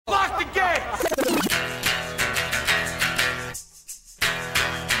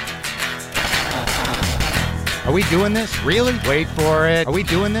Are we doing this? Really? Wait for it. Are we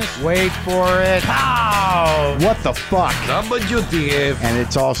doing this? Wait for it. How? What the fuck? WTF. And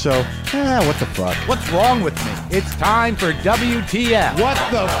it's also, what the fuck? What's wrong with me? It's time for WTF. What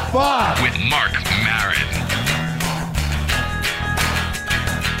the fuck? With Marc Maron.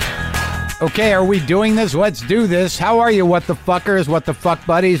 Okay, are we doing this? Let's do this. How are you, what the fuckers, what the fuck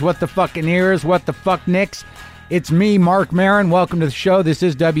buddies, what the fucking ears, what the fuck nicks? It's me, Marc Maron. Welcome to the show. This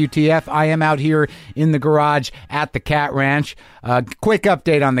is WTF. I am out here in the garage at the cat ranch. Quick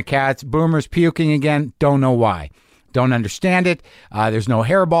update on the cats. Boomer's puking again. Don't know why. Don't understand it. There's no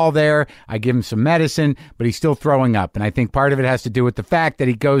hairball there. I give him some medicine, but he's still throwing up. And I think part of it has to do with the fact that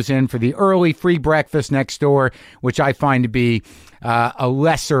he goes in for the early free breakfast next door, which I find to be a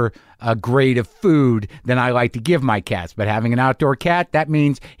lesser grade of food than I like to give my cats. But having an outdoor cat, that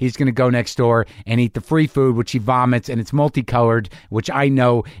means he's going to go next door and eat the free food, which he vomits, and it's multicolored, which I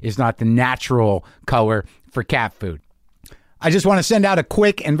know is not the natural color for cat food. I just want to send out a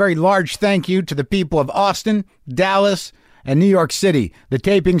quick and very large thank you to the people of Austin, Dallas, and New York City. The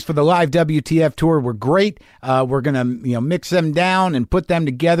tapings for the live WTF tour were great. We're going to mix them down and put them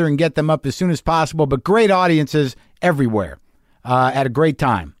together and get them up as soon as possible. But great audiences everywhere. Had a great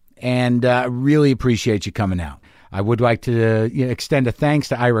time. And really appreciate you coming out. I would like to extend a thanks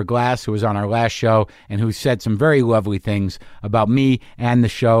to Ira Glass, who was on our last show and who said some very lovely things about me and the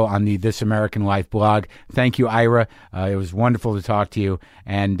show on the This American Life blog. Thank you, Ira. It was wonderful to talk to you,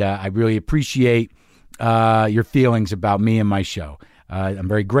 and I really appreciate your feelings about me and my show. I'm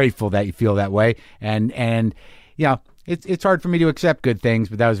very grateful that you feel that way, and it's hard for me to accept good things,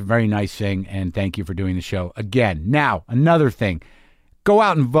 but that was a very nice thing, and thank you for doing the show again. Now, another thing. Go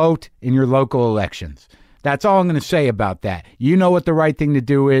out and vote in your local elections. That's all I'm going to say about that. You know what the right thing to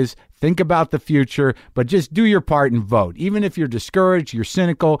do is. Think about the future, but just do your part and vote. Even if you're discouraged, you're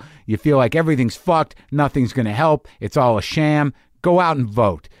cynical, you feel like everything's fucked, nothing's going to help, it's all a sham, go out and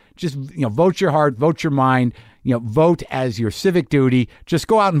vote. Just vote your heart, vote your mind, vote as your civic duty. Just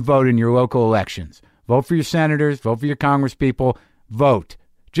go out and vote in your local elections. Vote for your senators, vote for your congresspeople, vote.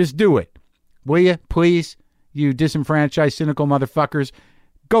 Just do it. Will you, please? You disenfranchised, cynical motherfuckers,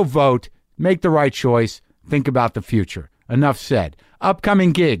 go vote, make the right choice, think about the future. Enough said.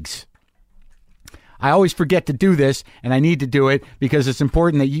 Upcoming gigs. I always forget to do this, and I need to do it because it's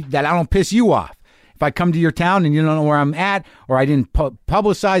important that I don't piss you off. If I come to your town and you don't know where I'm at, or I didn't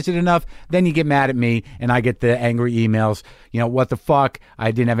publicize it enough, then you get mad at me, and I get the angry emails. What the fuck?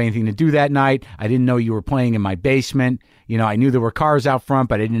 I didn't have anything to do that night. I didn't know you were playing in my basement. I knew there were cars out front,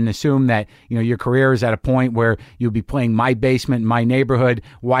 but I didn't assume that, your career is at a point where you'll be playing my basement in my neighborhood.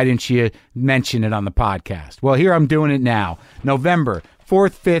 Why didn't you mention it on the podcast? Well, here I'm doing it now. November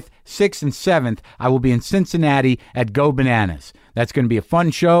 4th, 5th, 6th, and 7th, I will be in Cincinnati at Go Bananas. That's going to be a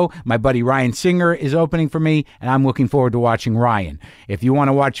fun show. My buddy Ryan Singer is opening for me, and I'm looking forward to watching Ryan. If you want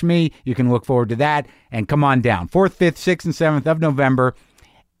to watch me, you can look forward to that, and come on down. 4th, 5th, 6th, and 7th of November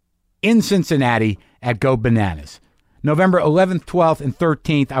in Cincinnati at Go Bananas. November 11th, 12th, and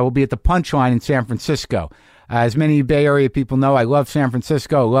 13th, I will be at the Punchline in San Francisco. As many Bay Area people know, I love San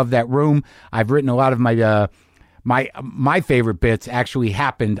Francisco. I love that room. I've written a lot of my my favorite bits actually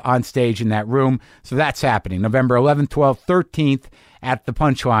happened on stage in that room. So that's happening. November 11th, 12th, 13th at the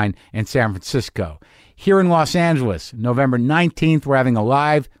Punchline in San Francisco. Here in Los Angeles, November 19th, we're having a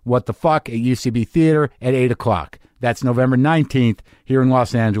live What the Fuck at UCB Theater at 8 o'clock. That's November 19th here in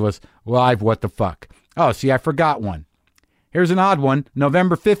Los Angeles, live What the Fuck. Oh, see, I forgot one. Here's an odd one.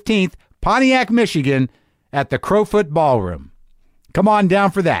 November 15th, Pontiac, Michigan, at the Crowfoot Ballroom. Come on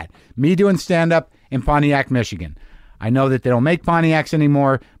down for that. Me doing stand-up in Pontiac, Michigan. I know that they don't make Pontiacs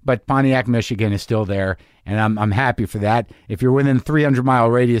anymore, but Pontiac, Michigan is still there, and I'm happy for that. If you're within a 300-mile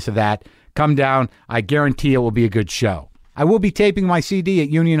radius of that, come down. I guarantee it will be a good show. I will be taping my CD at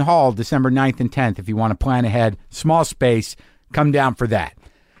Union Hall December 9th and 10th. If you want to plan ahead, small space, come down for that.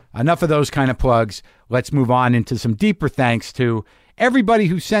 Enough of those kind of plugs. Let's move on into some deeper thanks to everybody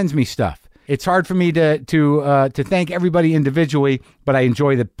who sends me stuff. It's hard for me to thank everybody individually, but I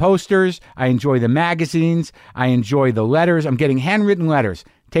enjoy the posters. I enjoy the magazines. I enjoy the letters. I'm getting handwritten letters.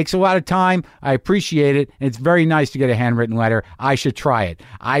 Takes a lot of time. I appreciate it. And it's very nice to get a handwritten letter. I should try it.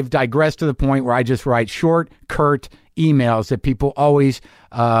 I've digressed to the point where I just write short, curt emails that people always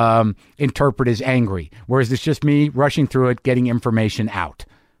interpret as angry, whereas it's just me rushing through it, getting information out.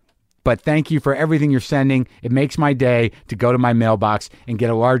 But thank you for everything you're sending. It makes my day to go to my mailbox and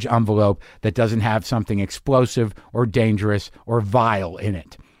get a large envelope that doesn't have something explosive or dangerous or vile in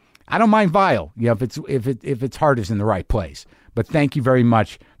it. I don't mind vile, if its heart is in the right place. But thank you very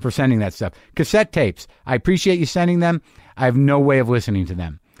much for sending that stuff. Cassette tapes. I appreciate you sending them. I have no way of listening to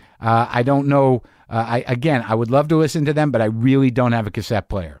them. I don't know I would love to listen to them, but I really don't have a cassette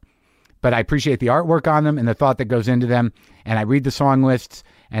player. But I appreciate the artwork on them and the thought that goes into them. And I read the song lists,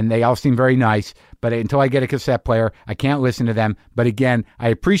 and they all seem very nice. But until I get a cassette player, I can't listen to them. But again, I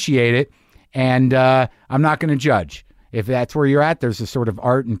appreciate it, and I'm not going to judge. If that's where you're at, there's a sort of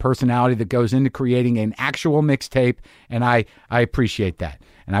art and personality that goes into creating an actual mixtape, and I appreciate that.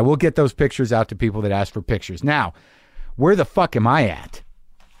 And I will get those pictures out to people that ask for pictures. Now, where the fuck am I at?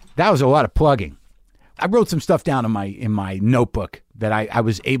 That was a lot of plugging. I wrote some stuff down in my notebook that I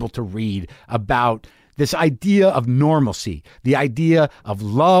was able to read about this idea of normalcy, the idea of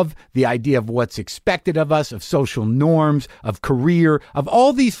love, the idea of what's expected of us, of social norms, of career, of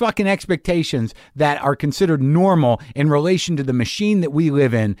all these fucking expectations that are considered normal in relation to the machine that we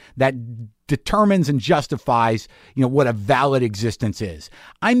live in that determines and justifies, what a valid existence is.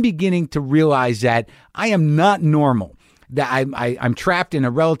 I'm beginning to realize that I am not normal. That I'm trapped in a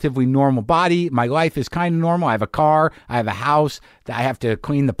relatively normal body. My life is kind of normal. I have a car. I have a house. I have to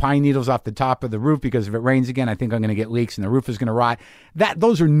clean the pine needles off the top of the roof because if it rains again, I think I'm going to get leaks and the roof is going to rot.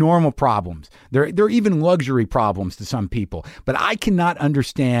 Those are normal problems. They're even luxury problems to some people. But I cannot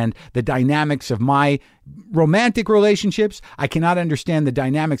understand the dynamics of my romantic relationships. I cannot understand the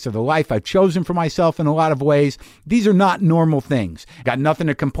dynamics of the life I've chosen for myself in a lot of ways. These are not normal things. Got nothing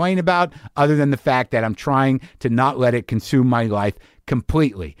to complain about other than the fact that I'm trying to not let it consume my life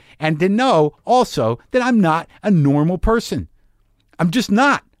completely. And to know also that I'm not a normal person. I'm just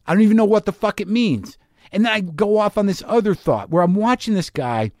not. I don't even know what the fuck it means. And then I go off on this other thought where I'm watching this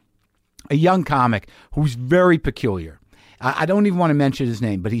guy, a young comic who's very peculiar. I don't even want to mention his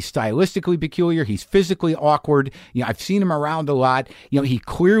name, but he's stylistically peculiar. He's physically awkward. I've seen him around a lot. He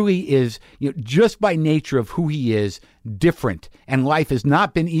clearly is, just by nature of who he is, different. And life has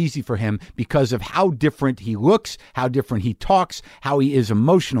not been easy for him because of how different he looks, how different he talks, how he is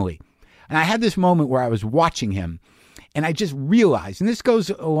emotionally. And I had this moment where I was watching him, and I just realized, and this goes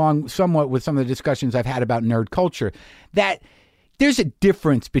along somewhat with some of the discussions I've had about nerd culture, that there's a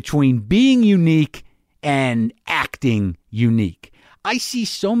difference between being unique and acting unique. I see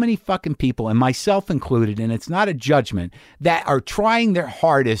so many fucking people, and myself included, and it's not a judgment, that are trying their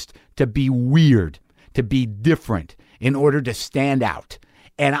hardest to be weird, to be different in order to stand out.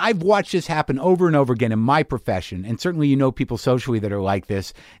 And I've watched this happen over and over again in my profession. And certainly, people socially that are like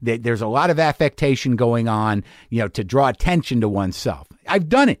this. There's a lot of affectation going on, to draw attention to oneself. I've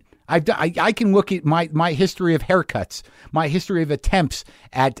done it. I can look at my history of haircuts, my history of attempts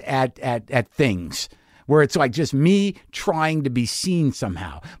at things where it's like just me trying to be seen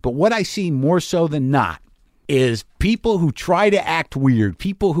somehow. But what I see more so than not is people who try to act weird,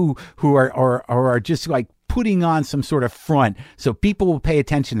 people who are just like putting on some sort of front so people will pay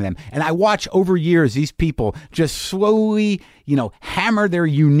attention to them. And I watch over years these people just slowly, hammer their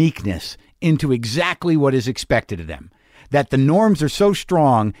uniqueness into exactly what is expected of them. That the norms are so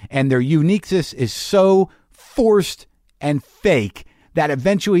strong and their uniqueness is so forced and fake that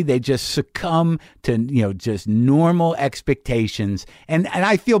eventually they just succumb to, just normal expectations. And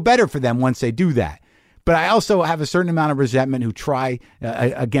I feel better for them once they do that. But I also have a certain amount of resentment who try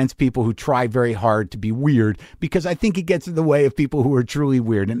against people who try very hard to be weird, because I think it gets in the way of people who are truly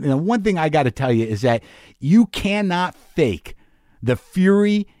weird. And one thing I got to tell you is that you cannot fake the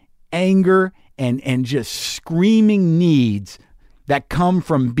fury, anger, and just screaming needs that come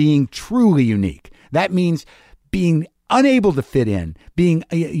from being truly unique. That means being unable to fit in,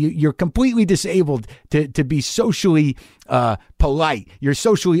 you're completely disabled to be socially polite, you're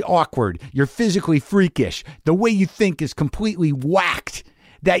socially awkward, you're physically freakish, the way you think is completely whacked.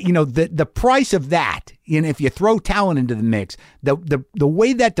 That, the price of that, and if you throw talent into the mix, the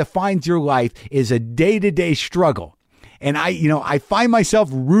way that defines your life is a day-to-day struggle. And I find myself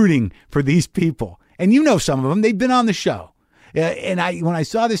rooting for these people. And some of them, they've been on the show. And when I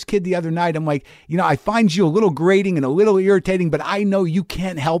saw this kid the other night, I'm like, I find you a little grating and a little irritating, but I know you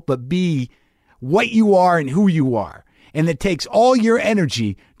can't help but be what you are and who you are. And it takes all your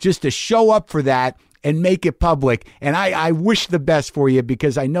energy just to show up for that and make it public. And I wish the best for you,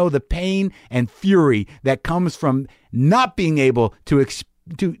 because I know the pain and fury that comes from not being able to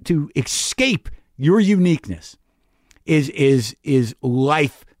escape your uniqueness is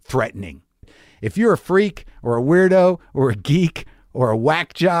life-threatening. If you're a freak or a weirdo or a geek or a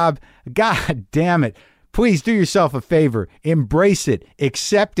whack job, God damn it, please do yourself a favor. Embrace it,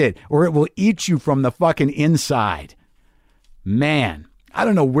 accept it, or it will eat you from the fucking inside. Man, I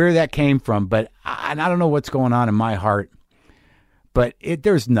don't know where that came from, but I don't know what's going on in my heart. But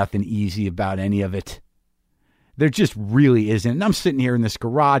there's nothing easy about any of it. There just really isn't. And I'm sitting here in this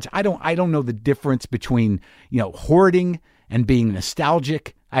garage. I don't know the difference between, hoarding and being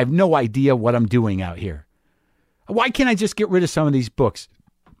nostalgic. I have no idea what I'm doing out here. Why can't I just get rid of some of these books?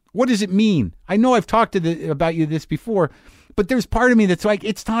 What does it mean? I know I've talked about this before, but there's part of me that's like,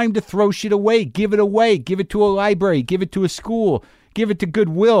 it's time to throw shit away. Give it away. Give it to a library. Give it to a school. Give it to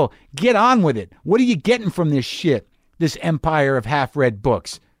Goodwill. Get on with it. What are you getting from this shit? This empire of half-read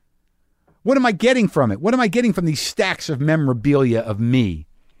books. What am I getting from it? What am I getting from these stacks of memorabilia of me?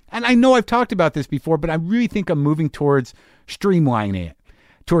 And I know I've talked about this before, but I really think I'm moving towards streamlining it,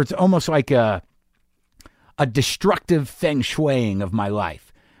 towards almost like a destructive feng shuiing of my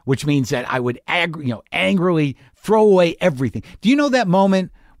life, which means that I would angrily throw away everything. Do you know that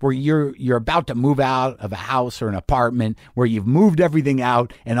moment where you're about to move out of a house or an apartment, where you've moved everything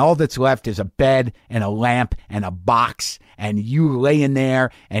out and all that's left is a bed and a lamp and a box, and you lay in there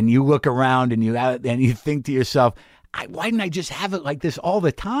and you look around and you think to yourself, why didn't I just have it like this all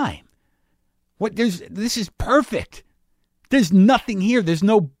the time? This is perfect. There's nothing here. There's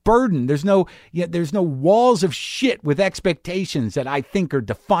no burden. There's no walls of shit with expectations that I think are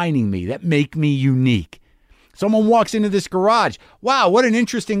defining me, that make me unique. Someone walks into this garage. Wow, what an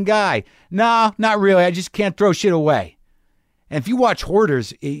interesting guy. No, not really. I just can't throw shit away. And if you watch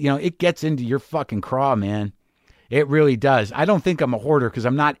Hoarders, it gets into your fucking craw, man. It really does. I don't think I'm a hoarder because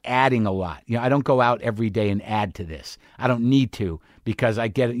I'm not adding a lot. I don't go out every day and add to this. I don't need to, because I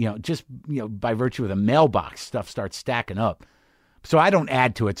get it, just by virtue of the mailbox, stuff starts stacking up. So I don't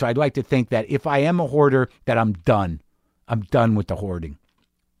add to it. So I'd like to think that if I am a hoarder, that I'm done. I'm done with the hoarding.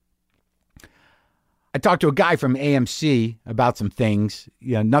 I talked to a guy from AMC about some things,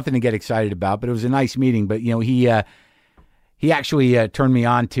 nothing to get excited about, but it was a nice meeting. But, he actually turned me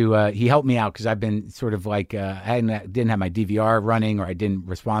on to, he helped me out because I've been sort of like, I didn't have my DVR running, or I didn't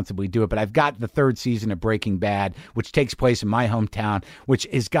responsibly do it. But I've got the 3rd season of Breaking Bad, which takes place in my hometown, which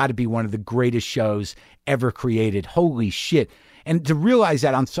has got to be one of the greatest shows ever created. Holy shit. And to realize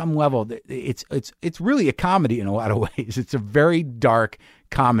that on some level, it's really a comedy in a lot of ways. It's a very dark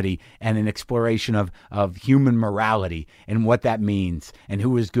comedy and an exploration of human morality and what that means, and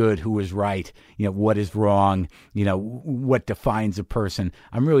who is good, who is right, what is wrong, what defines a person.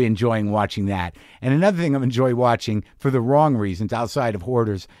 I'm really enjoying watching that. And another thing I'm enjoying watching for the wrong reasons outside of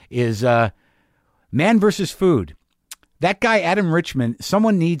Hoarders is Man vs. Food. That guy, Adam Richman,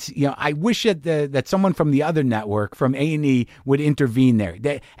 someone needs, I wish that someone from the other network, from A&E, would intervene there.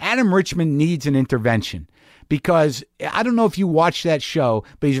 Adam Richman needs an intervention, because I don't know if you watch that show,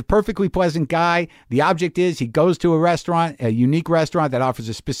 but he's a perfectly pleasant guy. The object is he goes to a restaurant, a unique restaurant that offers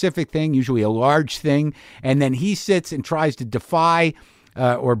a specific thing, usually a large thing, and then he sits and tries to defy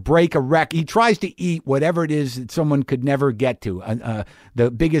or break a record. He tries to eat whatever it is that someone could never get to.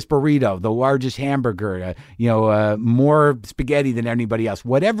 The biggest burrito, the largest hamburger, more spaghetti than anybody else.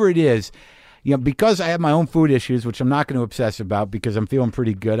 Whatever it is, because I have my own food issues, which I'm not going to obsess about because I'm feeling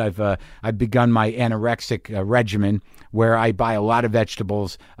pretty good. I've begun my anorexic regimen, where I buy a lot of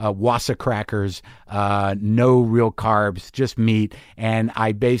vegetables, wassa crackers, no real carbs, just meat. And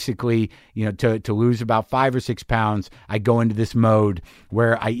I basically, to lose about 5 or 6 pounds, I go into this mode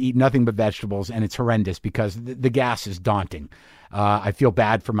where I eat nothing but vegetables, and it's horrendous because the gas is daunting. I feel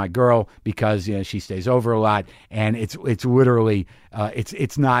bad for my girl because she stays over a lot, and it's literally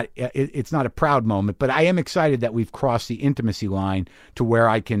it's not a proud moment, but I am excited that we've crossed the intimacy line to where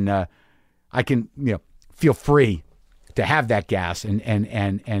I can feel free to have that gas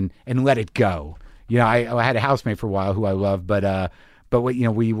and let it go. I had a housemate for a while who I love, but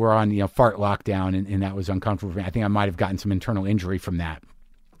we were on fart lockdown, and that was uncomfortable for me. I think I might have gotten some internal injury from that.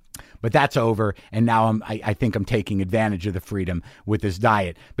 But that's over, and now I think I'm taking advantage of the freedom with this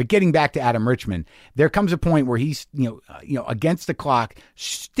diet. But getting back to Adam Richman, there comes a point where he's against the clock,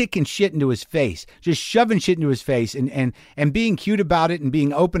 sticking shit into his face, just shoving shit into his face, and being cute about it and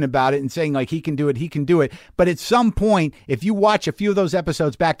being open about it and saying like he can do it. But at some point, if you watch a few of those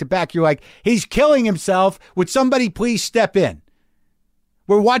episodes back to back, you're like, he's killing himself. Would somebody please step in?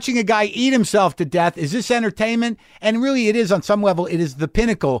 We're watching a guy eat himself to death. Is this entertainment? And really, it is on some level. It is the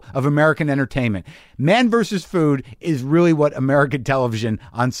pinnacle of American entertainment. Man versus Food is really what American television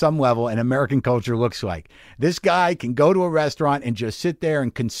on some level and American culture looks like. This guy can go to a restaurant and just sit there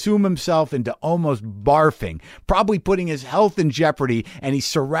and consume himself into almost barfing, probably putting his health in jeopardy. And he's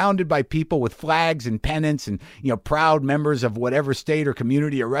surrounded by people with flags and pennants and, proud members of whatever state or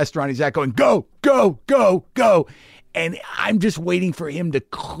community or restaurant he's at going, go, go, go, go. And I'm just waiting for him to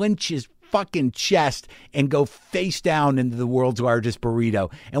clench his fucking chest and go face down into the world's largest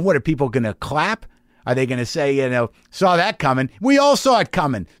burrito. And what are people going to clap? Are they going to say, saw that coming? We all saw it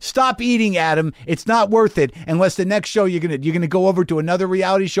coming. Stop eating, Adam. It's not worth it unless the next show you're gonna go over to another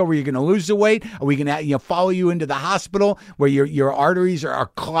reality show where you're gonna lose the weight. Are we gonna follow you into the hospital where your arteries are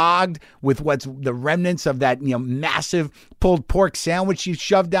clogged with what's the remnants of that massive pulled pork sandwich you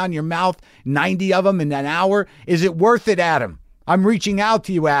shoved down your mouth, 90 of them in an hour? Is it worth it, Adam? I'm reaching out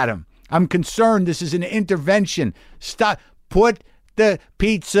to you, Adam. I'm concerned. This is an intervention. Stop. Put the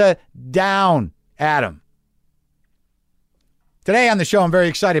pizza down, Adam. Today on the show, I'm very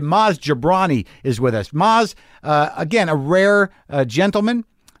excited. Maz Jobrani is with us. Maz, again, a rare gentleman,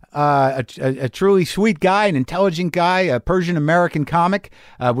 a truly sweet guy, an intelligent guy, a Persian-American comic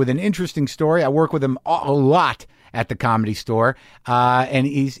with an interesting story. I work with him a lot at the Comedy Store, and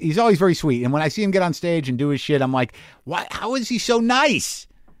he's always very sweet. And when I see him get on stage and do his shit, I'm like, "Why? How is he so nice?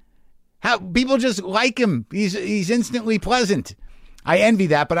 How people just like him? He's instantly pleasant." I envy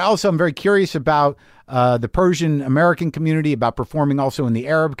that, but I also am very curious about the Persian-American community, about performing also in the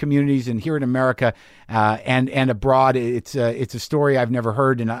Arab communities and here in America and abroad. It's a story I've never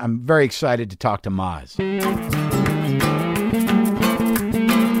heard, and I'm very excited to talk to Maz.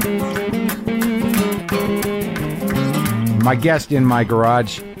 My guest in my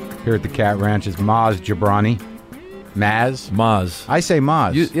garage here at the Cat Ranch is Maz Jobrani. Maz. I say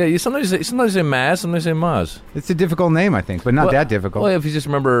Maz. You sometimes say Maz, sometimes say Maz. It's a difficult name, I think, but not that difficult. Well, if you just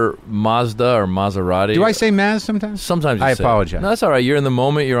remember Mazda or Maserati. Do I say Maz sometimes? Sometimes you I say apologize. No, that's all right. You're in the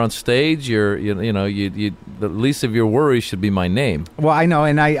moment. You're on stage. The least of your worries should be my name. Well, I know,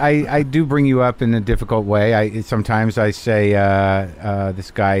 and I do bring you up in a difficult way. Sometimes I say this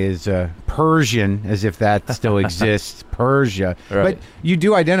guy is Persian, as if that still exists, Persia. Right. But you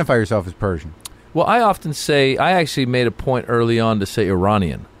do identify yourself as Persian. Well, I often say, I actually made a point early on to say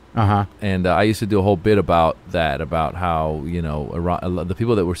Iranian. Uh-huh. And I used to do a whole bit about that, about how, Iran, the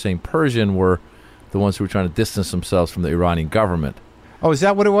people that were saying Persian were the ones who were trying to distance themselves from the Iranian government. Oh, is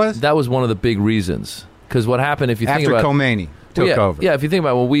that what it was? That was one of the big reasons. Because what happened, if you think about... After Khomeini took over. Yeah, if you think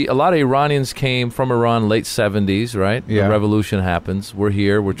about it, a lot of Iranians came from Iran late 70s, right? Yeah. The revolution happens. We're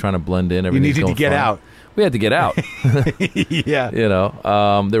here. We're trying to blend in. You needed to get out. We had to get out. Yeah. They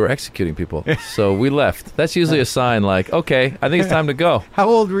were executing people. So we left. That's usually a sign like, okay, I think it's time to go. How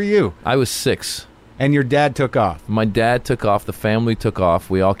old were you? I was 6. And your dad took off? My dad took off. The family took off.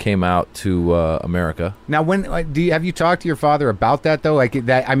 We all came out to America. Now, have you talked to your father about that, though? Like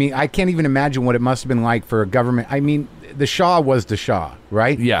that, I mean, I can't even imagine what it must have been like for a government. I mean, the Shah was the Shah,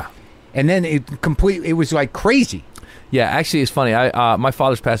 right? Yeah. And then it was like crazy. Yeah, actually, it's funny. My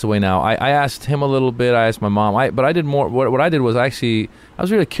father's passed away now. I asked him a little bit. I asked my mom. But I did more. What I did was I was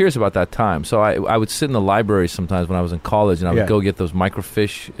really curious about that time. So I would sit in the library sometimes when I was in college, and I would go get those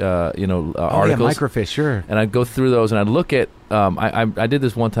microfiche, articles. Yeah, microfiche, sure. And I'd go through those, and I'd look at. I did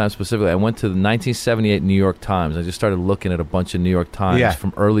this one time specifically. I went to the 1978 New York Times. I just started looking at a bunch of New York Times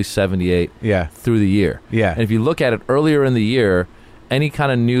from early '78 through the year. Yeah. And if you look at it earlier in the year, any kind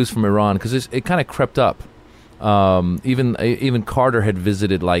of news from Iran, because it kind of crept up. Even Carter had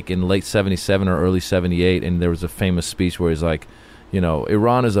visited like in late 77 or early 78, and there was a famous speech where he's like,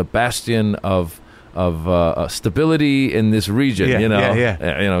 Iran is a bastion of stability in this region.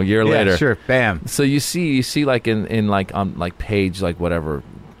 A year later, sure, bam. So you see like in like on like page like whatever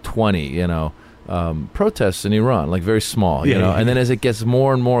 20, protests in Iran, like very small, and then as it gets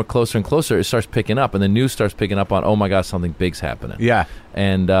more and more closer and closer, it starts picking up, and the news starts picking up on, oh my God, something big's happening. Yeah,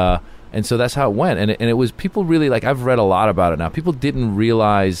 and so that's how it went. And it was people really, like, I've read a lot about it now. People didn't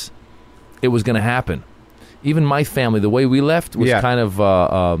realize it was going to happen. Even my family, the way we left was kind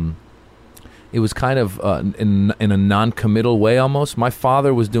of, it was kind of in a non-committal way almost. My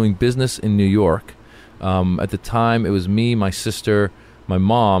father was doing business in New York. At the time, it was me, my sister, my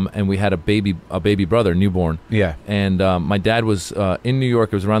mom, and we had a baby brother, newborn. Yeah. And my dad was in New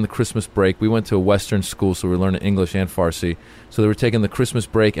York. It was around the Christmas break. We went to a Western school, so we were learning English and Farsi. So they were taking the Christmas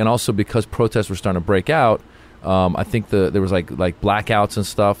break, and also because protests were starting to break out, I think there was like blackouts and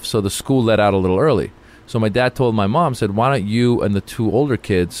stuff. So the school let out a little early. So my dad told my mom, said, "Why don't you and the 2 older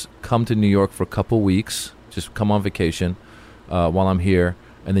kids come to New York for a couple weeks? Just come on vacation while I'm here,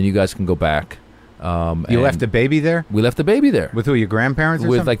 and then you guys can go back." You left the baby there? We left the baby there. With who, your grandparents or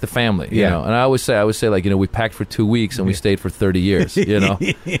with something? Like the family, And I always say like, we packed for 2 weeks and we stayed for 30 years,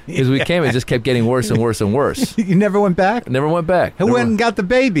 because we came, it just kept getting worse and worse and worse. You never went back? Never went back. Who went and got the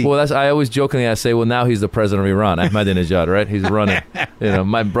baby? Well, I always jokingly say, well, now he's the president of Iran, Ahmadinejad, right? He's running.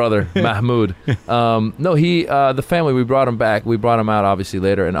 My brother Mahmoud. No, the family, we brought him back. We brought him out obviously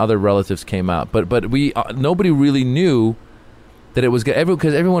later, and other relatives came out. But we nobody really knew That it was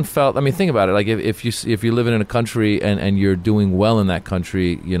because everyone felt. I mean, think about it. Like if you're living in a country and you're doing well in that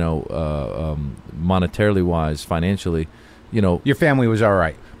country, monetarily wise, financially, your family was all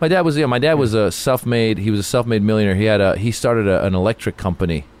right. My dad was was a self-made. He was a self-made millionaire. He started an electric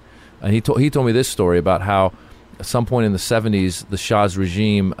company, and he told me this story about how at some point in the 70s, the Shah's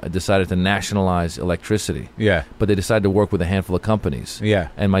regime decided to nationalize electricity. Yeah. But they decided to work with a handful of companies. Yeah.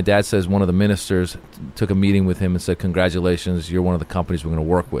 And my dad says one of the ministers took a meeting with him and said, "Congratulations, you're one of the companies we're going to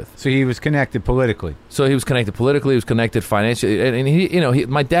work with." So he was connected politically. He was connected financially. And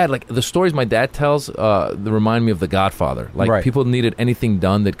my dad, like the stories my dad tells, they remind me of The Godfather. Like Right. people needed anything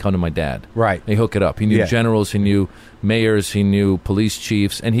done, they'd come to my dad. Right. And he'd hook it up. He knew Yeah. generals, he knew mayors, he knew police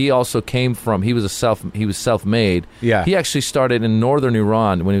chiefs, and he also came from. He was self-made. Yeah. He actually started in northern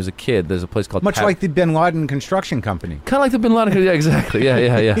Iran when he was a kid. There's a place called Much like the Bin Laden construction company. kind of like the Bin Laden. Yeah, exactly. Yeah,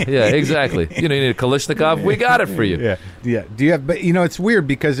 exactly. You need a Kalashnikov. We got it for you. Yeah. Do you have? But it's weird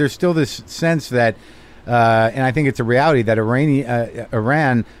because there's still this sense that, and I think it's a reality that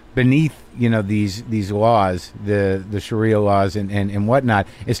Iran beneath these laws, the Sharia laws and whatnot,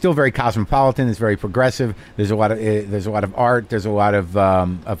 is still very cosmopolitan. It's very progressive. There's a lot of art. There's a lot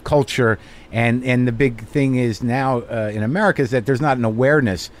of culture. And the big thing is now in America is that there's not an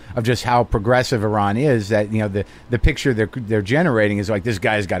awareness of just how progressive Iran is. That the picture they're generating is like, this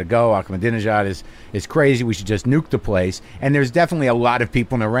guy's got to go. Ahmadinejad is crazy. We should just nuke the place. And there's definitely a lot of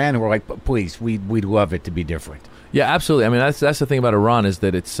people in Iran who are like, please, we'd love it to be different. Yeah, absolutely. I mean, that's the thing about Iran is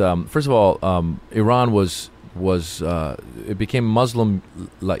that it's first of all, Iran was it became Muslim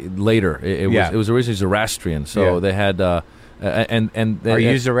later. It was originally Zoroastrian, so they had. And are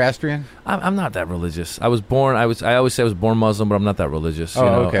you Zoroastrian? I'm not that religious. I was born. I always say I was born Muslim, but I'm not that religious.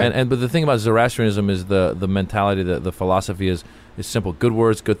 Okay. But the thing about Zoroastrianism is the mentality, the philosophy is simple: good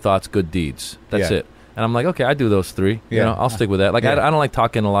words, good thoughts, good deeds. That's it. And I'm like, okay, I do those three. Yeah. I'll stick with that. Like I don't like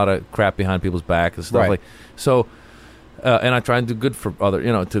talking a lot of crap behind people's back and stuff like so. And I try and do good for other,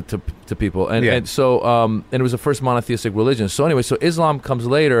 to people, and and it was the first monotheistic religion. So anyway, so Islam comes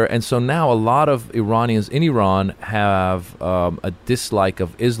later, and so now a lot of Iranians in Iran have a dislike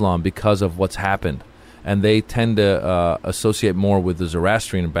of Islam because of what's happened, and they tend to associate more with the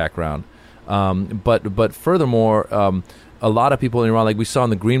Zoroastrian background. But furthermore, a lot of people in Iran, like we saw in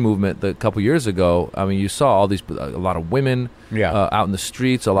the Green Movement a couple years ago. I mean, you saw a lot of women out in the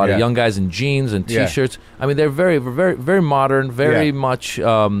streets, a lot of young guys in jeans and T-shirts. I mean, they're very, very, very modern, very much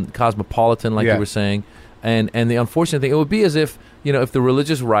cosmopolitan, like you were saying. And the unfortunate thing, it would be as if if the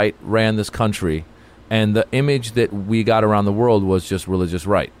religious right ran this country, and the image that we got around the world was just religious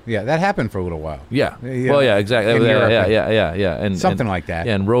right. Yeah, that happened for a little while. Yeah. Well, yeah, exactly. Yeah. And something like that.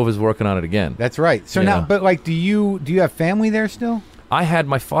 Yeah, and Rove is working on it again. That's right. So now, but like, do you have family there still?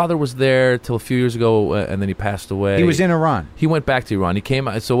 My father was there till a few years ago, and then he passed away. He was in Iran. He went back to Iran. He came.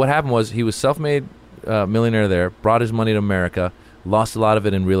 So what happened was he was self-made millionaire there, brought his money to America, lost a lot of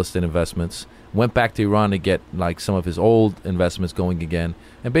it in real estate investments, went back to Iran to get like some of his old investments going again,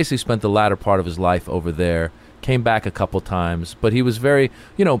 and basically spent the latter part of his life over there. Came back a couple times, but he was very,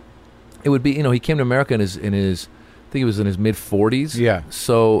 it would be, he came to America in his I think he was in his mid-40s. Yeah.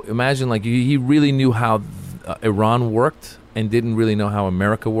 So imagine like he really knew how Iran worked and didn't really know how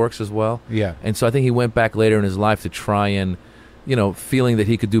America works as well. Yeah. And so I think he went back later in his life to try and, feeling that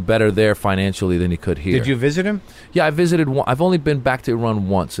he could do better there financially than he could here. Did you visit him? Yeah, I visited. I've only been back to Iran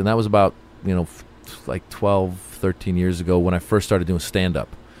once, and that was about, like 12, 13 years ago when I first started doing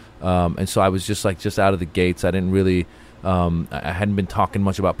stand-up. And so I was just out of the gates. I didn't really, I hadn't been talking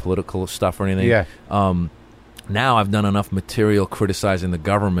much about political stuff or anything. Yeah. Now I've done enough material criticizing the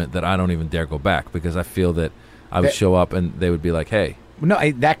government that I don't even dare go back because I feel that I would show up and they would be like, hey. No,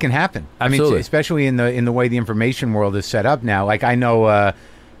 that can happen. Absolutely. I mean, especially in the way the information world is set up now. Like I know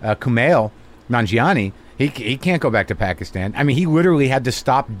Kumail Nanjiani, he can't go back to Pakistan. I mean, he literally had to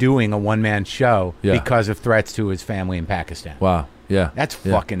stop doing a one-man show because of threats to his family in Pakistan. Wow. Yeah. That's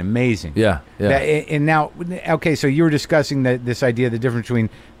fucking amazing. Yeah. And now, okay, so you were discussing this idea, the difference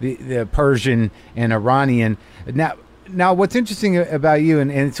between the Persian and Iranian. Now, what's interesting about you,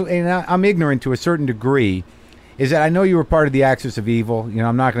 and I'm ignorant to a certain degree, is that I know you were part of the Axis of Evil.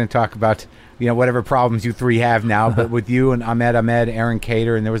 I'm not going to talk about whatever problems you three have now, but with you and Ahmed, Aaron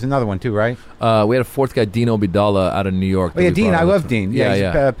Cater, and there was another one too, right? We had a fourth guy, Dean Obidallah, out of New York. Oh, yeah, Dean. I love Dean.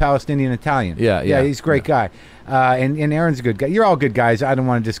 Yeah, he's Palestinian Italian. Yeah, he's a great guy. And Aaron's a good guy. You're all good guys. I don't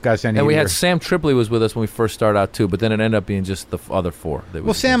want to discuss any. And we had Sam Tripoli was with us when we first started out too, but then it ended up being just the other four.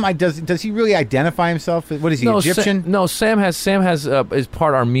 Well, Sam, does he really identify himself? What is he, Egyptian? Sam is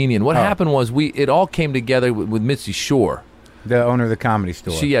part Armenian. What happened was it all came together with Mitzi Shore, the owner of the Comedy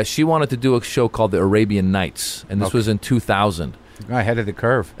Store. She wanted to do a show called The Arabian Nights, and this was in 2000. Ahead of the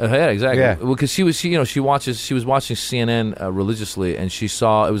curve. Yeah, exactly. Yeah. Well, because she was watching CNN religiously, and she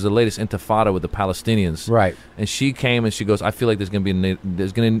saw it was the latest intifada with the Palestinians. Right. And she came and she goes, I feel like there's going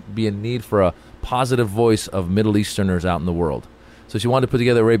to be a need for a positive voice of Middle Easterners out in the world. So she wanted to put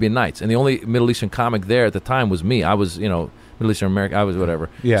together Arabian Nights, and the only Middle Eastern comic there at the time was me. I was, Middle Eastern American. I was whatever.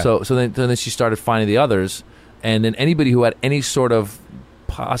 Yeah. So then she started finding the others, and then anybody who had any sort of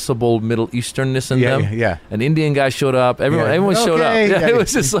possible Middle Easternness in them. Yeah. An Indian guy showed up. Everyone showed up. Okay. Yeah, it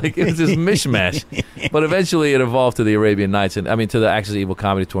was just like it was this mishmash. But eventually, it evolved to the Arabian Nights, and to the Axis of Evil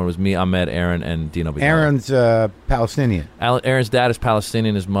comedy tour. It was me, Ahmed, Aaron, and Dino. Aaron's Palestinian. Aaron's dad is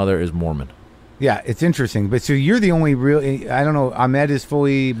Palestinian. His mother is Mormon. Yeah, it's interesting. But so you're the only real. I don't know. Ahmed is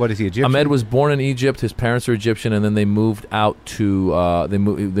fully. What is he? Egyptian. Ahmed was born in Egypt. His parents are Egyptian, and then they moved out to. They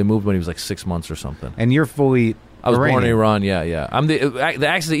moved when he was like 6 months or something. And you're fully. I was Iranian. born in Iran. Yeah. I'm the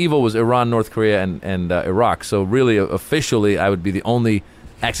Axis of Evil was Iran, North Korea, and Iraq. So really, officially, I would be the only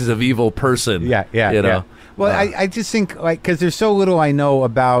Axis of Evil person. Yeah. Yeah. Well, I just think because there's so little I know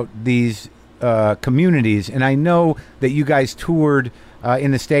about these communities, and I know that you guys toured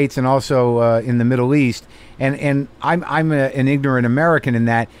in the States and also in the Middle East, and I'm an ignorant American in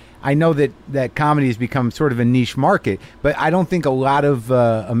that. I know that comedy has become sort of a niche market, but I don't think a lot of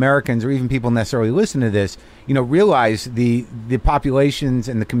Americans or even people necessarily listen to this, realize the populations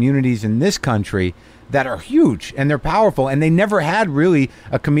and the communities in this country that are huge and they're powerful, and they never had really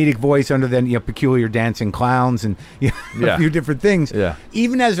a comedic voice other than peculiar dancing clowns and a few different things. Yeah.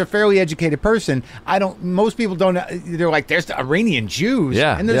 Even as a fairly educated person, most people don't. They're like, there's the Iranian Jews,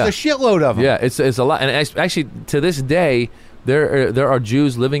 and there's a shitload of them. Yeah, it's a lot, and actually to this day. There are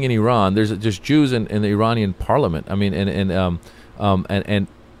Jews living in Iran. There's Jews in the Iranian parliament. I mean, and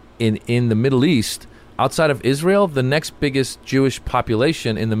in the Middle East, outside of Israel, the next biggest Jewish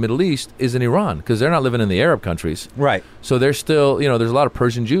population in the Middle East is in Iran because they're not living in the Arab countries. Right. So there's still, there's a lot of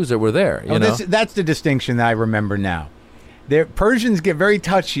Persian Jews that were there. That's the distinction that I remember now. Persians get very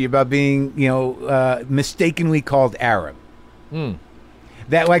touchy about being, mistakenly called Arab.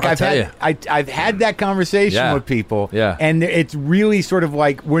 That I've had that conversation with people, and it's really sort of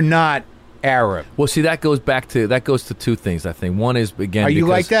like we're not Arab. Well, see, that goes to two things. I think one is again. Are you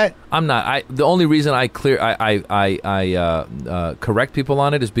like that? I'm not. The only reason I correct people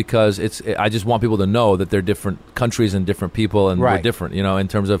on it is because I just want people to know that they're different countries and different people, and we're different. In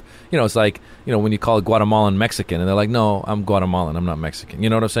terms of it's like when you call it Guatemalan Mexican, and they're like, no, I'm Guatemalan, I'm not Mexican. You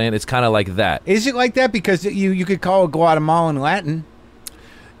know what I'm saying? It's kind of like that. Is it like that because you could call it Guatemalan Latin?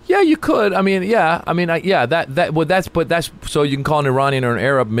 Yeah, you could. That's so you can call an Iranian or an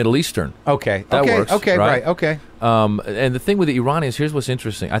Arab Middle Eastern. Okay. That works. Okay. Right. Okay. And the thing with the Iranians, here's what's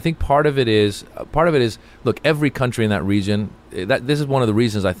interesting. I think part of it is, look, every country in that region. This is one of the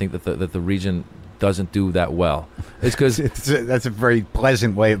reasons I think that the region doesn't do that well. It's because that's a very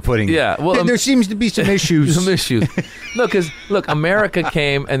pleasant way of putting it. Yeah, well, there seems to be some issues. No, because America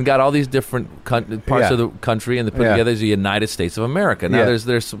came and got all these different parts of the country and they put together as the United States of America. Now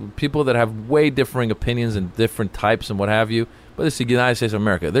there's people that have way differing opinions and different types and what have you. But it's the United States of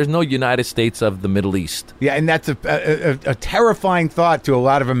America. There's no United States of the Middle East. Yeah, and that's a terrifying thought to a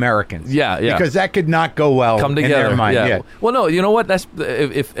lot of Americans. Yeah. Because that could not go well. Come together. In their mind. Yeah. Well, no, you know what? That's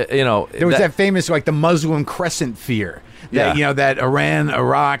if there was that famous the Muslim crescent fear. That, that Iran,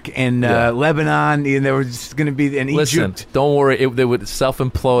 Iraq, and Lebanon, and there was going to be in Egypt. Don't worry, they would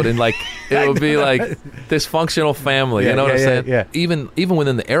self-implode and it would be like dysfunctional family. You know what I'm saying? Yeah. Even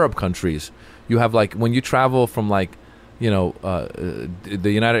within the Arab countries, you have when you travel from the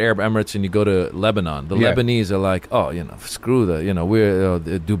United Arab Emirates and you go to Lebanon, the Lebanese are like, screw we're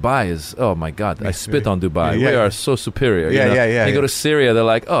Dubai is, oh my God, I spit on Dubai. We are so superior. You go to Syria, they're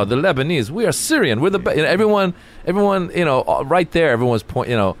like, oh, the Lebanese, we are Syrian. We're the best. Everyone, right there, everyone's point.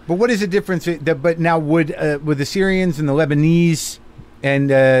 But what is the difference? But now would the Syrians and the Lebanese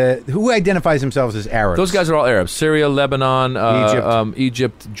and who identifies themselves as Arabs? Those guys are all Arabs. Syria, Lebanon,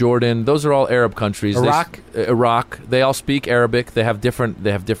 Egypt, Jordan. Those are all Arab countries. Iraq. They all speak Arabic. They have different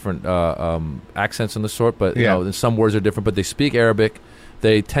accents and the sort. But some words are different. But they speak Arabic.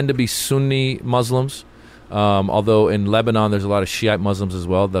 They tend to be Sunni Muslims. Although in Lebanon there's a lot of Shiite Muslims as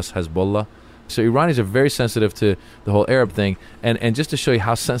well. Thus Hezbollah. So Iranians are very sensitive to the whole Arab thing. And just to show you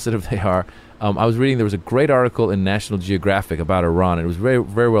how sensitive they are. I was reading, there was a great article in National Geographic about Iran. It was very,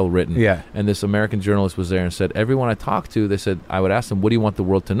 very well written. Yeah. And this American journalist was there and said, everyone I talked to, they said, I would ask them, what do you want the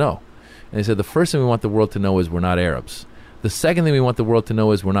world to know? And they said, the first thing we want the world to know is we're not Arabs. The second thing we want the world to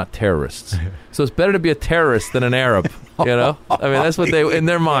know is we're not terrorists. So it's better to be a terrorist than an Arab, that's what they, in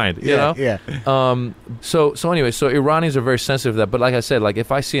their mind, Yeah. So anyway, so Iranians are very sensitive to that. But like I said,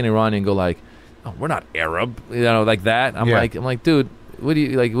 if I see an Iranian go oh, we're not Arab, like that. I'm like, dude, what do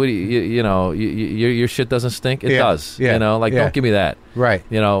you like? What do your shit doesn't stink? It does. Don't give me that. Right.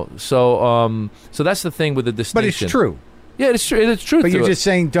 So that's the thing with the distinction. But it's true. Yeah, it's true. It's true. But you're just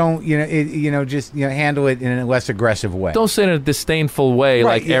saying, don't just handle it in a less aggressive way. Don't say it in a disdainful way,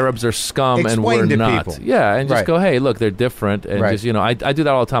 like Arabs are scum Explain and we're to not. people. Yeah, and just go, hey, look, they're different, and just I do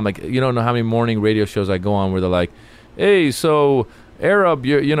that all the time. Like, you don't know how many morning radio shows I go on where they're like, hey, so Arab,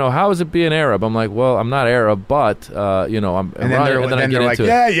 how is it being Arab? I'm like, well, I'm not Arab, but I'm. And then they're like,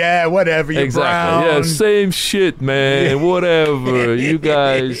 yeah, whatever. You're exactly. brown. Yeah, same shit, man. Whatever. You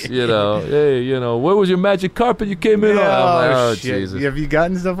guys, hey, where was your magic carpet you came in on? I'm like, oh, shit. Jesus. Have you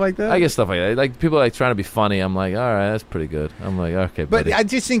gotten stuff like that? I get stuff like that. Like people like trying to be funny. I'm like, all right, that's pretty good. I'm like, okay, but buddy. I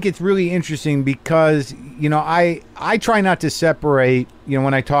just think it's really interesting because I try not to separate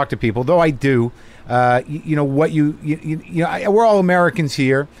when I talk to people, though I do. We're all Americans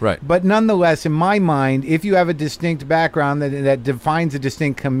here, right? But nonetheless, in my mind, if you have a distinct background that defines a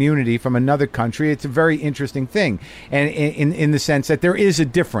distinct community from another country, it's a very interesting thing, and in the sense that there is a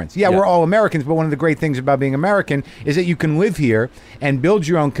difference. Yeah, we're all Americans, but one of the great things about being American is that you can live here and build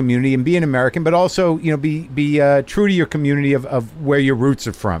your own community and be an American, but also be true to your community of where your roots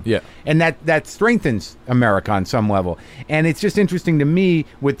are from. Yeah, and that strengthens America on some level. And it's just interesting to me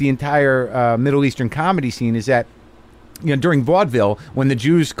with the entire Middle Eastern comedy scene is that during vaudeville, when the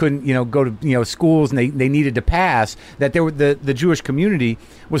Jews couldn't go to schools and they needed to pass, that there were the Jewish community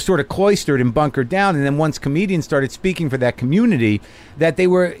was sort of cloistered and bunkered down, and then once comedians started speaking for that community, that they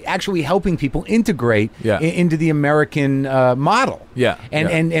were actually helping people integrate into the American model.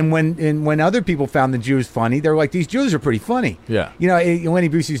 And when other people found the Jews funny, they were like, these Jews are pretty funny. Lenny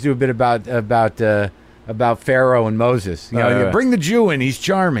Bruce used to do a bit about Pharaoh and Moses. Bring the Jew in; he's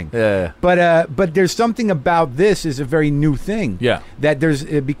charming. But there's something about this is a very new thing. That there's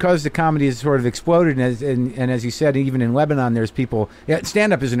because the comedy has sort of exploded, and as you said, even in Lebanon, there's people.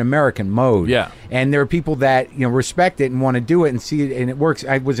 Stand up is an American mode. And there are people that respect it and want to do it and see it, and it works.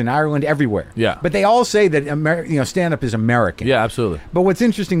 I was in Ireland, everywhere. But they all say that stand up is American. Absolutely. But what's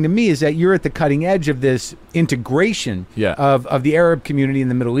interesting to me is that you're at the cutting edge of this integration of the Arab community and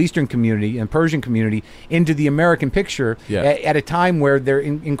the Middle Eastern community and Persian community into the American picture at a time where they're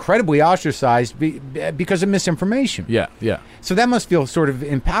incredibly ostracized because of misinformation. So that must feel sort of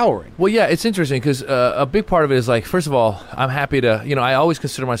empowering. Well, it's interesting because a big part of it is like, first of all, I'm happy to, I always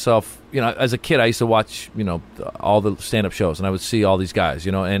consider myself, as a kid, I used to watch, all the stand-up shows, and I would see all these guys,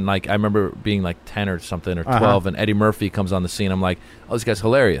 and like I remember being like 10 or something or 12, and Eddie Murphy comes on the scene. I'm like, oh, this guy's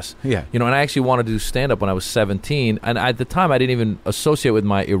hilarious. And I actually wanted to do stand-up when I was 17, and at the time I didn't even associate with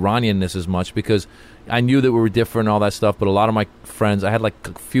my Iranianness as much because I knew that we were different and all that stuff, but a lot of my friends, I had like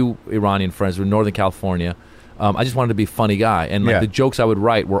a few Iranian friends who were in Northern California. I just wanted to be a funny guy, and like the jokes I would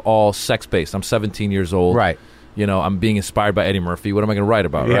write were all sex-based. I'm 17 years old. Right. I'm being inspired by Eddie Murphy. What am I going to write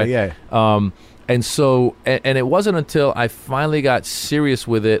about, right? And so, and it wasn't until I finally got serious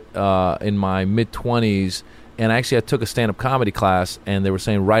with it in my mid-20s, and actually I took a stand-up comedy class, and they were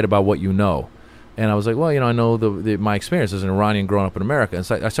saying, write about what you know. And I was like, well, I know my experience as an Iranian growing up in America. And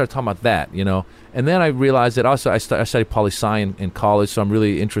so I started talking about that, And then I realized that also I studied poli-sci in college, so I'm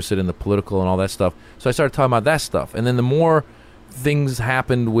really interested in the political and all that stuff. So I started talking about that stuff. And then the more things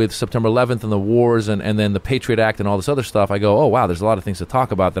happened with September 11th and the wars and then the Patriot Act and all this other stuff, I go, oh, wow, there's a lot of things to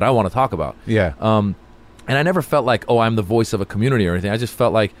talk about that I want to talk about. And I never felt like, oh, I'm the voice of a community or anything. I just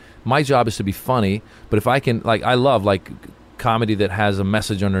felt like my job is to be funny. But if I can, I love, comedy that has a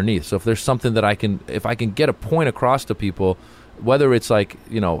message underneath. So if there's something that if I can get a point across to people, whether it's like,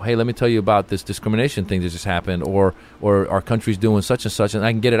 hey, let me tell you about this discrimination thing that just happened, or our country's doing such and such, and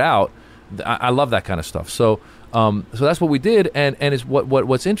I can get it out. I love that kind of stuff. So that's what we did, and it's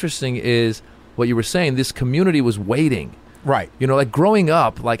what's interesting is what you were saying. This community was waiting, right? Like growing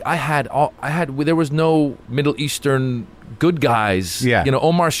up, like there was no Middle Eastern good guys,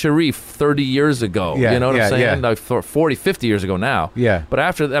 Omar Sharif 30 years ago, you know what I'm saying? Like 40, 50 years ago now. But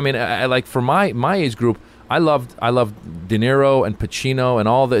after, I like for my age group, I loved De Niro and Pacino and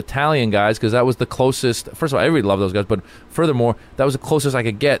all the Italian guys because that was the closest. First of all, everybody loved those guys, but furthermore, that was the closest I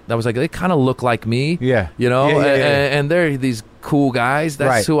could get. That was like, they kind of look like me, and they're these cool guys.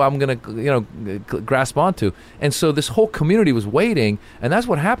 That's who I'm gonna grasp onto. And so this whole community was waiting, and that's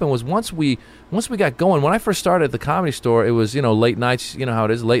what happened was once we got going. When I first started at the Comedy Store, it was late nights. You know how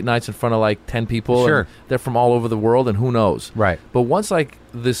it is, late nights in front of like 10 people. Sure. And they're from all over the world, and who knows, right? But once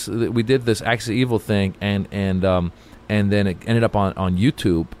we did this Acts of Evil thing, and then it ended up on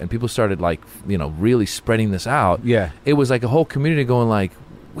YouTube, and people started really spreading this out. It was like a whole community going like,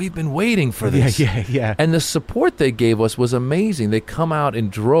 we've been waiting for this. Yeah. And the support they gave us was amazing. They come out in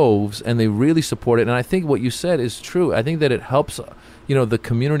droves and they really support it. And I think what you said is true. I think that it helps, the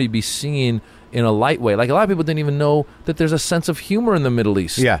community be seen in a light way. Like a lot of people didn't even know that there's a sense of humor in the Middle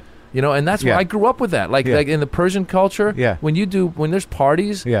East. Yeah. And that's why I grew up with that. Like in the Persian culture, when there's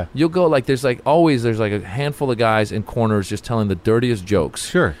parties, you'll go there's always a handful of guys in corners just telling the dirtiest jokes.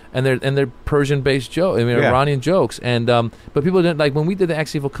 Sure. And they're Persian-based jokes, Iranian jokes. And but people didn't when we did the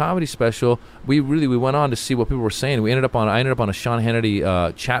Ex Evil comedy special, we went on to see what people were saying. I ended up on a Sean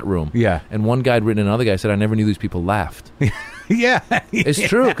Hannity chat room. Yeah. And one guy had written another guy said, I never knew these people laughed. Yeah. It's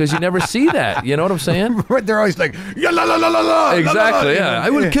true, because you never see that. You know what I'm saying? They're always like, la la la la la. Exactly. Yeah. I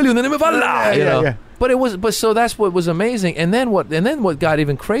will kill you in the name of Allah. Yeah. But so that's what was amazing. And then what got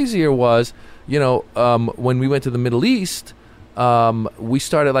even crazier was, when we went to the Middle East, we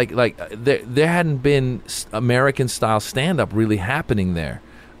started there hadn't been American style stand up really happening there.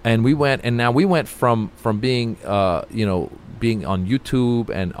 And we went from being being on YouTube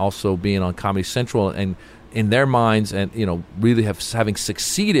and also being on Comedy Central and in their minds, and really having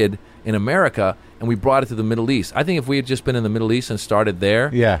succeeded in America, and we brought it to the Middle East. I think if we had just been in the Middle East and started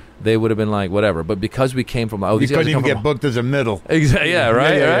there, they would have been like whatever. But because we came from you couldn't even get booked as a middle. Exactly. Yeah.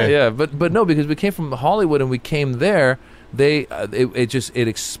 Right. Yeah. But no, because we came from Hollywood and we came there, it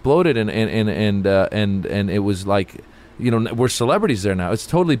exploded and it was like. We're celebrities there now. It's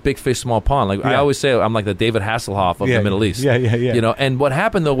totally big fish, small pond. I always say, I'm like the David Hasselhoff of the Middle East. Yeah. And what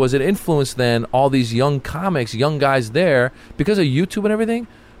happened though was it influenced then all these young comics, young guys there, because of YouTube and everything.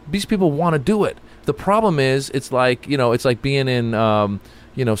 These people want to do it. The problem is, it's like being in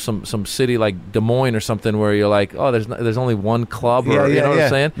some city like Des Moines or something where you're like, oh, there's only one club, or you know what I'm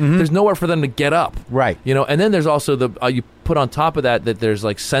saying? Mm-hmm. There's nowhere for them to get up, right? And then there's also you put on top of that there's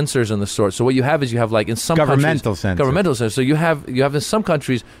like censors in the sort. So what you have is in some governmental censors. So you have in some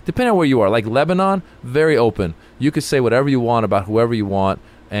countries, depending on where you are, like Lebanon, very open. You could say whatever you want about whoever you want.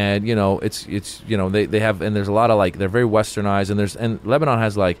 And they have, and there's a lot of they're very westernized, and Lebanon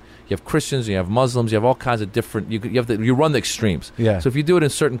has you have Christians, you have Muslims, you have all kinds of different. You run the extremes. Yeah. So if you do it in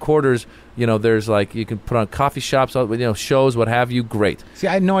certain quarters, there's you can put on coffee shops, shows, what have you. Great. See,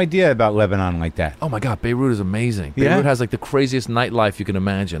 I had no idea about Lebanon like that. Oh my God, Beirut is amazing. Yeah? Beirut has the craziest nightlife you can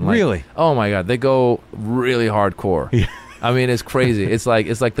imagine. Really? Oh my God, they go really hardcore. Yeah. I mean, it's crazy. it's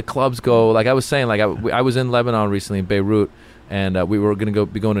like the clubs go. Like I was saying, I was in Lebanon recently in Beirut. And we were going to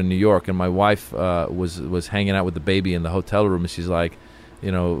be going to New York, and my wife was hanging out with the baby in the hotel room, and she's like,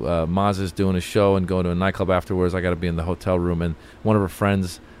 Maz is doing a show and going to a nightclub afterwards. I got to be in the hotel room. And one of her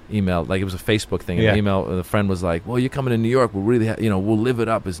friends emailed, it was a Facebook thing. And the friend was like, well, you're coming to New York. We'll really, we'll live it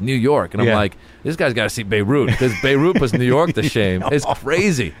up as New York. And I'm like, this guy's got to see Beirut, because Beirut was New York the shame. It's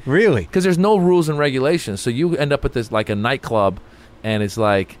crazy. Really? Because there's no rules and regulations. So you end up at this a nightclub, and it's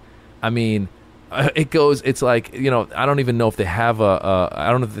it's like, I don't even know if they have I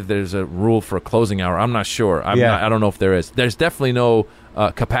don't know if there's a rule for a closing hour. I'm not sure. I don't know if there is. There's definitely no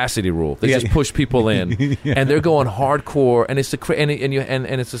capacity rule. They just push people in, and they're going hardcore. And it's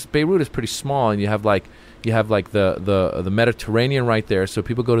Beirut is pretty small, and you have the Mediterranean right there, so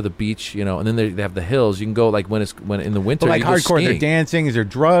people go to the beach, and then they have the hills. You can go when in the winter. But you hardcore, go skiing. is there dancing? Is there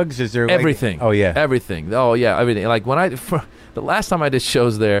drugs? Is there everything? Oh yeah, everything. Oh yeah, everything. The last time I did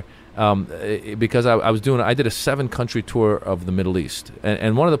shows there. Because I did a 7-country tour of the Middle East,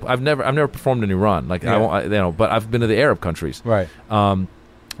 and one of the I've never performed in Iran, but I've been to the Arab countries, right? And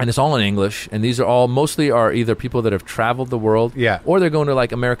it's all in English, and these are mostly either people that have traveled the world, or they're going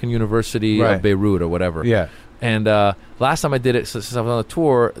to American University of Beirut or whatever, And last time I did it, since I was on the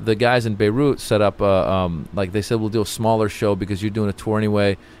tour, the guys in Beirut set up, they said, we'll do a smaller show because you're doing a tour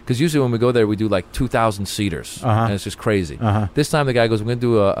anyway. Because usually when we go there, we do 2,000 seaters, and it's just crazy. This time the guy goes, we're going to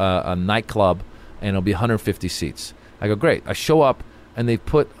do a nightclub, and it'll be 150 seats. I go, great. I show up, and they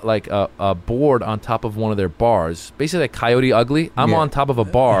put a board on top of one of their bars, basically like Coyote Ugly. I'm on top of a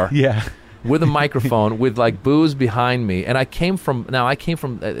bar. With a microphone, with booze behind me, and I came from.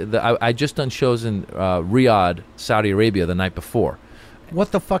 I just done shows in Riyadh, Saudi Arabia, the night before.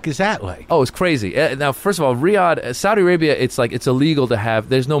 What the fuck is that like? Oh, it's crazy. Now, first of all, Riyadh, Saudi Arabia, it's illegal to have.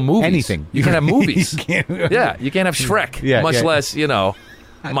 There's no movies. Anything. You can't have movies. You can't have Shrek. Much less, Maz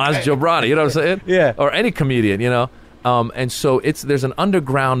Jobrani. You know what I'm saying? Yeah. Or any comedian. And so there's an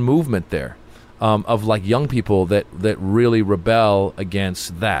underground movement there, of young people that really rebel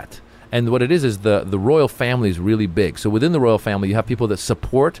against that. And what it is the royal family is really big. So within the royal family, you have people that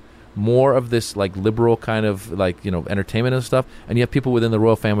support more of this liberal kind of entertainment and stuff, and you have people within the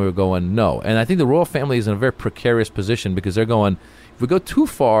royal family who are going no. And I think the royal family is in a very precarious position because they're going, we go too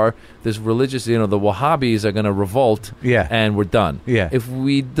far, this religious, the Wahhabis are going to revolt, and we're done. Yeah. If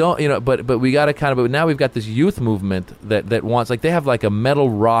we don't, but we got to but now we've got this youth movement that wants, like, they have like a metal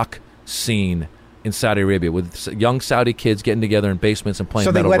rock scene in Saudi Arabia with young Saudi kids getting together in basements and playing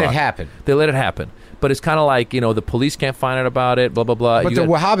metal rock. So they let it happen. They let it happen. But it's kind of like, the police can't find out about it, blah, blah, blah. But the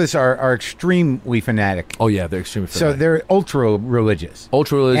Wahhabis are extremely fanatic. Oh, yeah, they're extremely fanatic. So they're ultra-religious.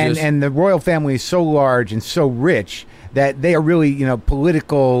 Ultra-religious. And the royal family is so large and so rich that they are really,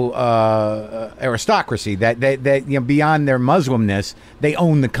 political aristocracy. That beyond their Muslimness, they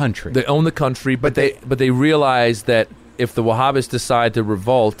own the country. They own the country, but they realize that if the Wahhabis decide to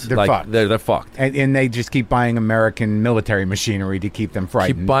revolt, they're fucked. They're fucked. And they just keep buying American military machinery to keep them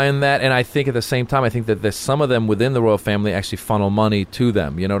frightened. Keep buying that, and I think at the same time, I think that there's some of them within the royal family actually funnel money to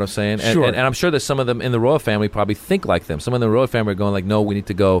them. You know what I'm saying? Sure. And I'm sure that some of them in the royal family probably think like them. Some of the royal family are going like, no, we need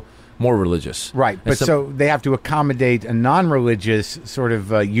to go more religious. Right, but so they have to accommodate a non-religious sort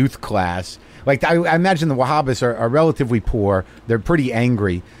of youth class. Like, I imagine the Wahhabis are relatively poor. They're pretty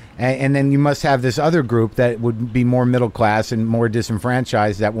angry. And then you must have this other group that would be more middle class and more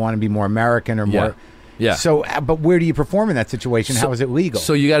disenfranchised that want to be more American or more. Yeah. So, but where do you perform in that situation? How is it legal?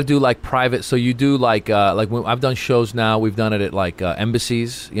 So you got to do like private. So you do like when I've done shows now. We've done it at like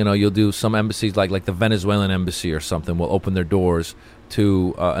embassies. You'll do some embassies like the Venezuelan embassy or something will open their doors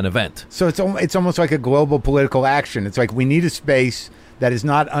to an event. So it's almost like a global political action. It's like we need a space that is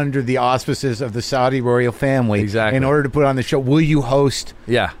not under the auspices of the Saudi royal family. Exactly. In order to put on the show, will you host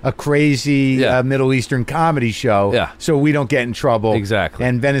a crazy Middle Eastern comedy show so we don't get in trouble? Exactly.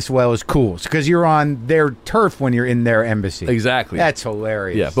 And Venezuela's cool. Because you're on their turf when you're in their embassy. Exactly. That's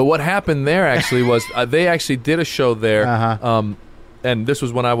hilarious. Yeah, but what happened there actually was they actually did a show there. And this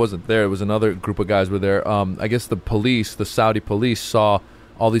was when I wasn't there. It was another group of guys were there. I guess the Saudi police saw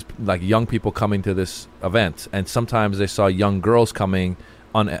all these like young people coming to this event, and sometimes they saw young girls coming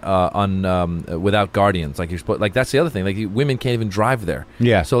without guardians. Like that's the other thing. Like women can't even drive there.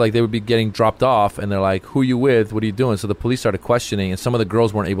 Yeah. So like they would be getting dropped off, and they're like, "Who are you with? What are you doing?" So the police started questioning, and some of the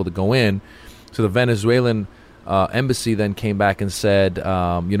girls weren't able to go in. So the Venezuelan embassy then came back and said,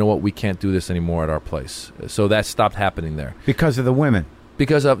 "You know what? We can't do this anymore at our place." So that stopped happening there because of the women.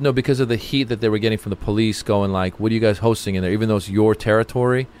 Because of the heat that they were getting from the police, going like, "What are you guys hosting in there?" Even though it's your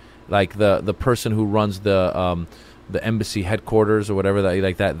territory, like the person who runs the embassy headquarters or whatever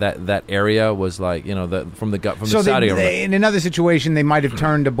that area was like, from the Saudi government. In another situation, they might have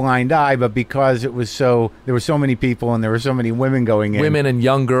turned a blind eye, but because there were so many people and there were so many women going in, women and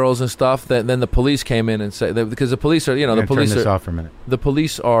young girls and stuff, then the police came in and said because the police are the police turn this off for a minute. The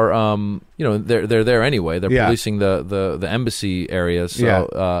police are they're there anyway. They're policing the embassy areas.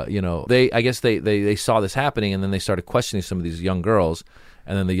 So they saw this happening, and then they started questioning some of these young girls.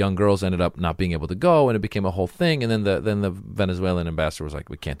 And then the young girls ended up not being able to go, and it became a whole thing. And then the Venezuelan ambassador was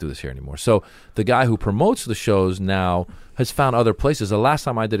like, "We can't do this here anymore." So the guy who promotes the shows now has found other places. The last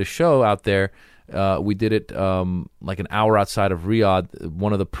time I did a show out there, we did it like an hour outside of Riyadh.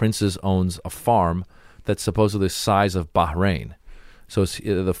 One of the princes owns a farm that's supposedly the size of Bahrain. So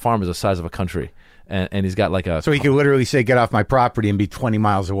the farm is the size of a country. And he's got like a... So he could literally say, "Get off my property," and be 20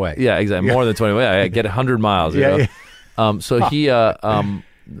 miles away. Yeah, exactly. More than 20. Yeah, get 100 miles. You know? Yeah. So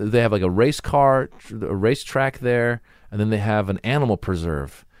they have like a racetrack there, and then they have an animal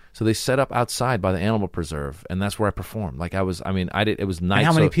preserve. So they set up outside by the animal preserve, and that's where I performed. Like it was night. And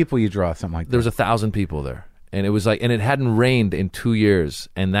how many people you draw? Something like that? There was 1,000 people there, and it was like, and it hadn't rained in 2 years,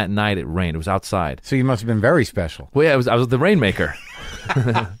 and that night it rained. It was outside. So you must have been very special. Well, yeah, I was the rainmaker.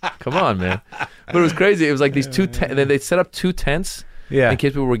 Come on, man. But it was crazy. It was like these then they set up 2 tents. Yeah. In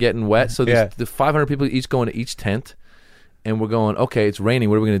case people were getting wet. So the 500 people each go into each tent. And we're going, okay, it's raining.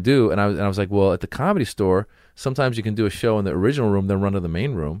 What are we going to do? And I was like, well, at the Comedy Store, sometimes you can do a show in the original room, then run to the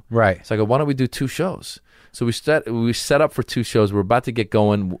main room. Right. So I go, why don't we do 2 shows? So we set up for 2 shows. We're about to get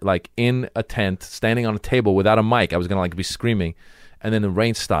going, like in a tent, standing on a table without a mic. I was going to like be screaming. And then the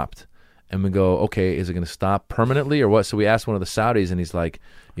rain stopped. And we go, okay, is it going to stop permanently or what? So we asked one of the Saudis, and he's like,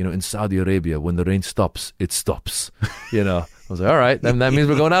 in Saudi Arabia, when the rain stops, it stops. I was like, all right, then that means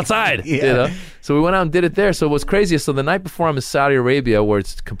we're going outside. Yeah. So we went out and did it there. So what's crazy is, so the night before I'm in Saudi Arabia, where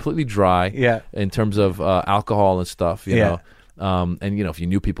it's completely dry in terms of alcohol and stuff, you know. And, if you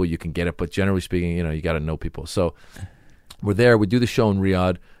knew people, you can get it. But generally speaking, you got to know people. So we're there. We do the show in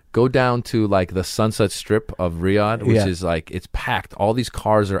Riyadh. Go down to like the Sunset Strip of Riyadh, which is like, it's packed. All these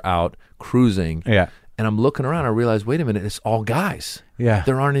cars are out cruising. Yeah. And I'm looking around. I realize, wait a minute, it's all guys. Yeah.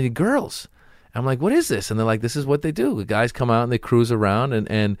 There aren't any girls. I'm like, what is this? And they're like, this is what they do. The guys come out and they cruise around,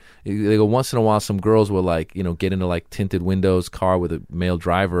 and they go, once in a while, some girls will like, get into like tinted windows car with a male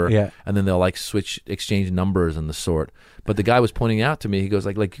driver, and then they'll like exchange numbers and the sort. But the guy was pointing out to me, he goes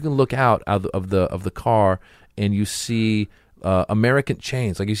like you can look out of the car and you see American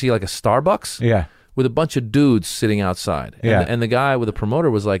chains, like you see like a Starbucks, with a bunch of dudes sitting outside. And the guy with the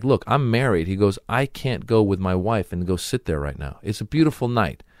promoter was like, look, I'm married. He goes, I can't go with my wife and go sit there right now. It's a beautiful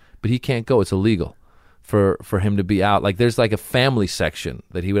night. But he can't go. It's illegal for him to be out. Like there's like a family section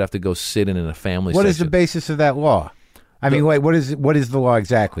that he would have to go sit in a family section. What is the basis of that law? I mean, wait, what is the law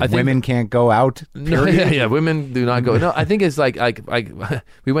exactly? Women can't go out? No, yeah, women do not go. No, I think it's like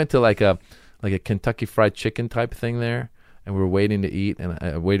we went to like a Kentucky Fried Chicken type thing there, and we were waiting to eat, and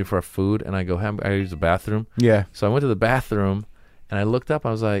I waited for our food, and I go, I use the bathroom. Yeah. So I went to the bathroom, and I looked up, I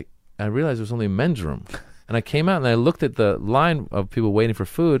was like, I realized it was only a men's room. And I came out and I looked at the line of people waiting for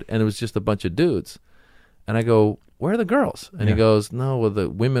food, and it was just a bunch of dudes. And I go, where are the girls? And he goes, no, well, the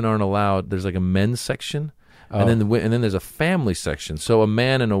women aren't allowed. There's like a men's section, and then there's a family section. So a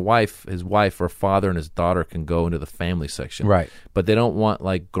man and a wife, his wife or father and his daughter can go into the family section. Right. But they don't want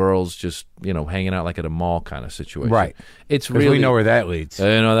like girls just, hanging out like at a mall kind of situation. Right. It's really, we know where that leads.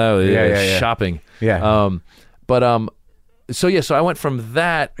 Shopping. Yeah. So I went from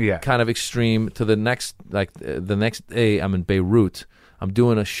that kind of extreme to the next day I'm in Beirut. I'm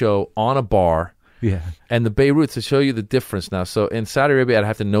doing a show on a bar. Yeah. And the Beirut, to show you the difference now. So in Saudi Arabia, I'd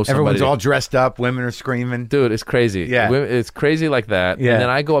have to know somebody. Everyone's all dressed up. Women are screaming. Dude, it's crazy. Yeah. It's crazy like that. Yeah. And then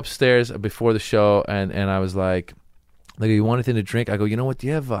I go upstairs before the show, and I was like, you want anything to drink? I go, you know what? Do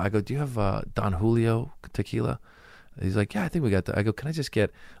you have Don Julio tequila? He's like, yeah, I think we got that. I go, I'll just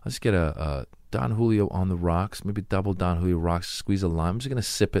get a Don Julio on the rocks, maybe double Don Julio rocks, squeeze a lime. I'm just going to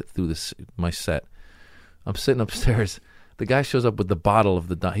sip it through my set. I'm sitting upstairs. The guy shows up with the bottle of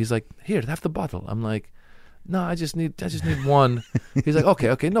the Don. He's like, here, have the bottle. I'm like, no, I just need one. He's like,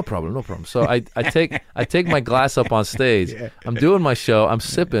 okay, no problem. So I take my glass up on stage. I'm doing my show. I'm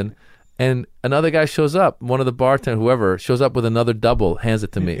sipping. And another guy shows up, one of the bartenders, whoever, shows up with another double, hands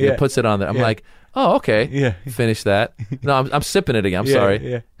it to me, and puts it on there. I'm like, oh, okay. Yeah. Finish that. No, I'm sipping it again. I'm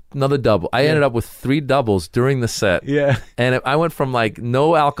sorry. Yeah. Another double. I ended up with 3 doubles during the set. Yeah. And I went from like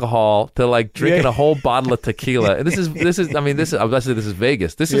no alcohol to like drinking a whole bottle of tequila. And this is obviously this is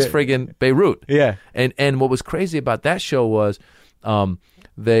Vegas. This is friggin' Beirut. Yeah. And what was crazy about that show was I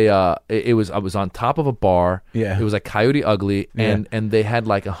was on top of a bar. Yeah. It was like Coyote Ugly, and they had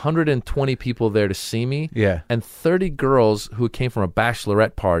like 120 people there to see me. Yeah. And 30 girls who came from a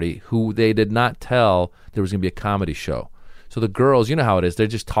bachelorette party who they did not tell there was going to be a comedy show. So the girls, you know how it is, they're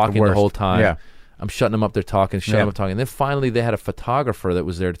just talking the whole time. Yeah. I'm shutting them up, they're talking, shutting them up, talking. And then finally they had a photographer that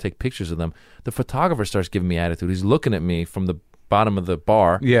was there to take pictures of them. The photographer starts giving me attitude. He's looking at me from the bottom of the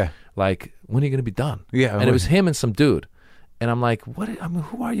bar. Yeah. Like, when are you going to be done? Yeah. And it was him and some dude. And I'm like,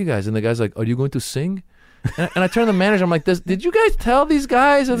 who are you guys? And the guy's like, are you going to sing? And I turn to the manager, I'm like, did you guys tell these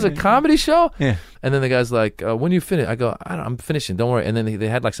guys it was a comedy show? Yeah. And then the guy's like, when you finish? I go, I'm finishing, don't worry. And then they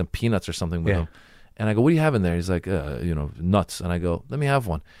had like some peanuts or something with them. And I go, what do you have in there? He's like, nuts. And I go, let me have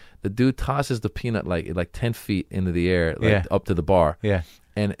one. The dude tosses the peanut like 10 feet into the air, up to the bar. Yeah.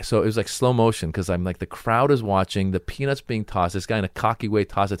 And so it was like slow motion because I'm like, the crowd is watching, the peanuts being tossed. This guy in a cocky way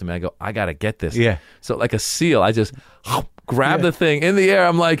tosses it to me. I go, I got to get this. Yeah. So like a seal, I just grab the thing in the air.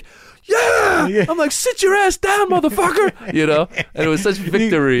 I'm like, yeah. I'm like, sit your ass down, motherfucker. And it was such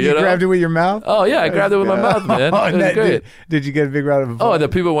victory. You grabbed it with your mouth? Oh, yeah, I grabbed it with my mouth, man. It was great. Did you get a big round of applause? Oh, the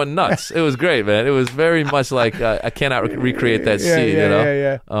people went nuts. It was great, man. It was very much like, I cannot recreate that scene,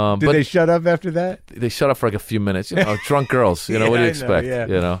 Yeah. Did they shut up after that? They shut up for like a few minutes. Drunk girls, what do you expect?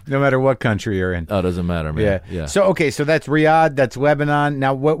 No matter what country you're in. Oh, it doesn't matter, man. Yeah. So, okay, so that's Riyadh, that's Lebanon.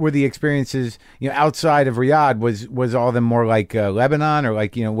 Now, what were the experiences, outside of Riyadh? Was all of them more like Lebanon, or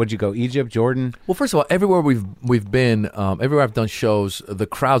like, what'd you go, Egypt, Jordan? Well, first of all, everywhere we've been, everywhere I've done shows, the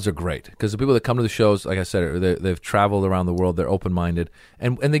crowds are great because the people that come to the shows, like I said, they've traveled around the world. They're open-minded,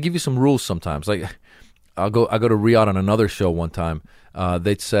 and they give you some rules sometimes. Like I go to Riyadh on another show one time.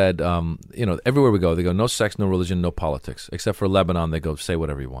 They said, everywhere we go, they go, no sex, no religion, no politics. Except for Lebanon, they go, say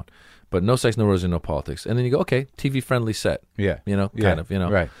whatever you want, but no sex, no religion, no politics. And then you go, okay, TV-friendly set. Yeah, kind of.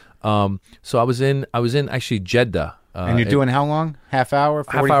 Right. So I was in actually Jeddah. And you're doing how long? Half hour,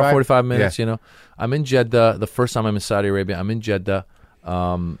 45? Half hour, 45 minutes, I'm in Jeddah. The first time I'm in Saudi Arabia, I'm in Jeddah,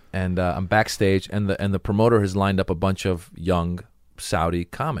 and I'm backstage, and the promoter has lined up a bunch of young Saudi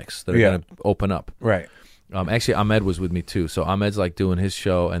comics that are going to open up. Right. Actually, Ahmed was with me too. So Ahmed's like doing his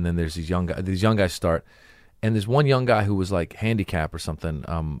show, and then there's these young guys start. And there's one young guy who was like handicapped or something.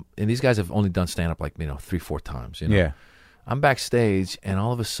 And these guys have only done stand-up like, 3-4 times, Yeah. I'm backstage, and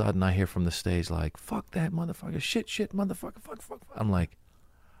all of a sudden I hear from the stage like, "Fuck that motherfucker, shit, motherfucker, fuck." I'm like,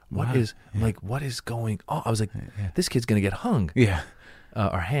 what is going on? I was like, this kid's gonna get hung,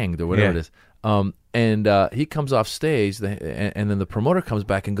 or hanged or whatever it is. And he comes off stage, and then the promoter comes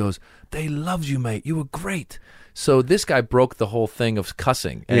back and goes, "They loved you, mate. You were great." So this guy broke the whole thing of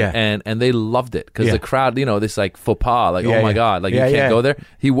cussing, and they loved it because the crowd, this like faux pas, like oh my god, like you can't go there.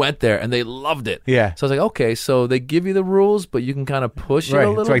 He went there, and they loved it. Yeah. So I was like, okay, so they give you the rules, but you can kind of push it a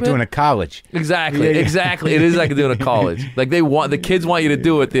little bit. It's like doing a college. Exactly. It is like doing a college. Like the kids want you to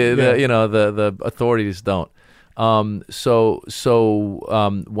do it. The authorities don't.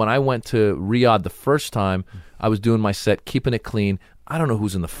 So when I went to Riyadh the first time, I was doing my set, keeping it clean. I don't know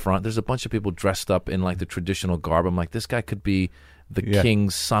who's in the front. There's a bunch of people dressed up in like the traditional garb. I'm like, this guy could be the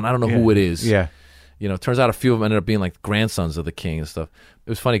king's son. I don't know who it is. Yeah. It turns out a few of them ended up being like grandsons of the king and stuff. It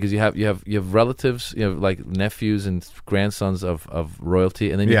was funny because you have relatives, like nephews and grandsons of royalty,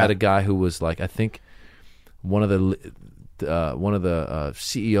 and then you had a guy who was like, I think one of the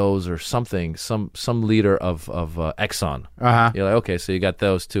CEOs or something, some leader of Exxon. You're like, okay, so you got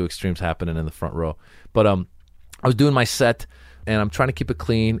those two extremes happening in the front row. But I was doing my set, and I'm trying to keep it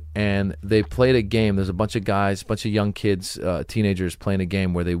clean, and they played a game. There's a bunch of guys, a bunch of young kids, teenagers playing a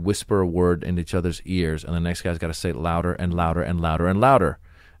game where they whisper a word in each other's ears, and the next guy's got to say it louder and louder and louder and louder.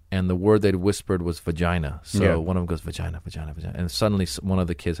 And the word they'd whispered was vagina. So one of them goes, vagina, vagina, vagina. And suddenly one of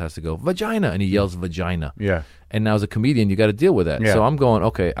the kids has to go, vagina. And he yells vagina. Yeah. And now as a comedian, you got to deal with that. Yeah. So I'm going,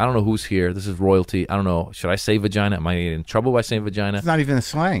 okay, I don't know who's here. This is royalty. I don't know. Should I say vagina? Am I in trouble by saying vagina? It's not even a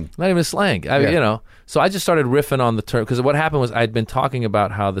slang. Not even a slang. So I just started riffing on the term. Because what happened was I'd been talking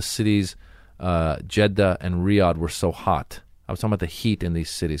about how the cities, Jeddah and Riyadh, were so hot. I was talking about the heat in these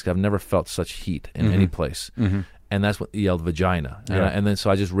cities. 'Cause I've never felt such heat in any place. Mm-hmm. And that's what he yelled vagina. And then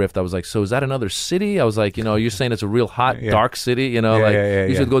so I just riffed. I was like, so is that another city? I was like, you're saying it's a real hot, dark city, you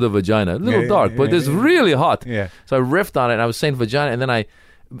should go to vagina. A little dark, but it's really hot. Yeah. So I riffed on it, and I was saying vagina, and then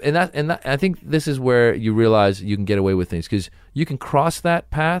I think this is where you realize you can get away with things, because you can cross that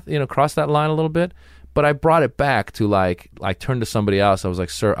path, cross that line a little bit. But I brought it back to I turned to somebody else. I was like,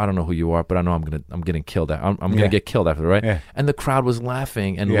 "Sir, I don't know who you are, but I know I'm getting killed. I'm gonna get killed after, right?" Yeah. And the crowd was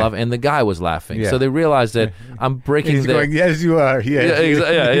laughing and and the guy was laughing. Yeah. So they realized that I'm breaking. He's going, "Yes, you are."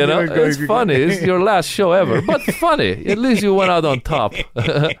 It's funny. It's your last show ever, but funny. At least you went out on top.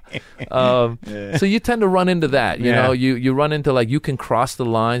 So you tend to run into that. You run into you can cross the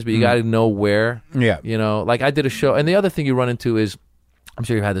lines, but you got to know where. Yeah. I did a show, and the other thing you run into is, I'm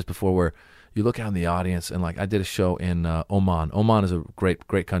sure you've had this before, where you look out in the audience, and I did a show in Oman. Oman is a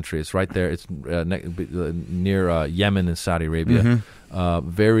great country. It's right there. It's near Yemen and Saudi Arabia.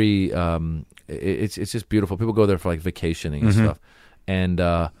 Mm-hmm. It's just beautiful. People go there for vacationing and stuff. And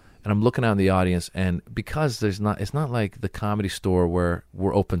I'm looking out in the audience, and because it's not like the Comedy Store where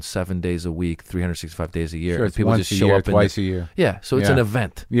we're open 7 days a week, 365 days a year. Sure, it's people once just a show year, up twice a year. Yeah, so it's an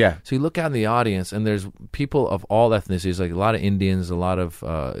event. Yeah. So you look out in the audience, and there's people of all ethnicities, a lot of Indians, a lot of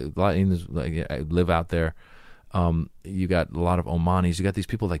Indians live out there. You got a lot of Omanis. You got these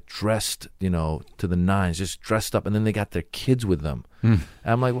people dressed, to the nines, just dressed up, and then they got their kids with them. And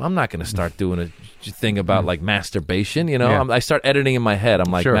I'm like, well, I'm not going to start doing a thing about masturbation. I start editing in my head.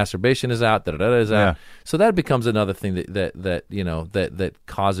 I'm like, masturbation is out, is out. So that becomes another thing that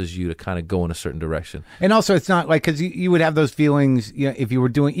causes you to kind of go in a certain direction. And also, it's not because you would have those feelings, if you were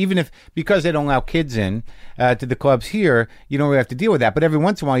doing, because they don't allow kids in to the clubs here, you don't really have to deal with that. But every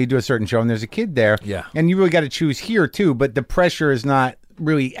once in a while, you do a certain show and there's a kid there, and you really got to choose here too. But the pressure is not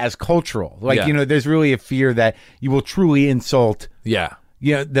really as cultural. There's really a fear that you will truly insult. Yeah.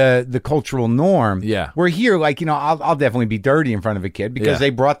 The cultural norm. Yeah. Where here, I'll definitely be dirty in front of a kid because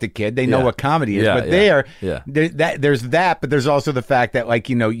they brought the kid. They know what comedy is. But there's that, but there's also the fact that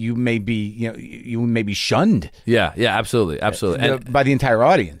you may be shunned. Yeah, absolutely. And by the entire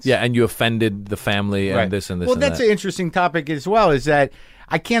audience. Yeah, and you offended the family and this and this. Well, and that's an interesting topic as well, is that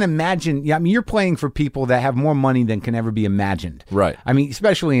I can't imagine. You're playing for people that have more money than can ever be imagined. Right.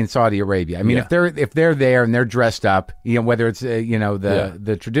 Especially in Saudi Arabia. If they're there and they're dressed up, whether it's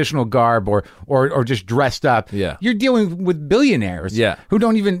the traditional garb or just dressed up. Yeah. You're dealing with billionaires. Yeah. Who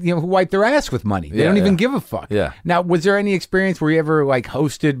don't even who wipe their ass with money. They don't even give a fuck. Yeah. Now, was there any experience where you ever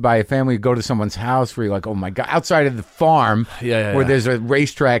hosted by a family, go to someone's house where you're like, oh my god, outside of the farm, where there's a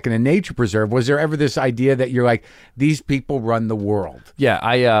racetrack and a nature preserve? Was there ever this idea that you're like, these people run the world? Yeah.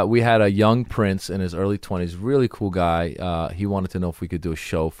 We had a young prince in his early 20s, really cool guy. He wanted to know if we could do a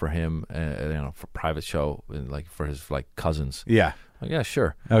show for him, for private show, for his cousins. Yeah. Yeah,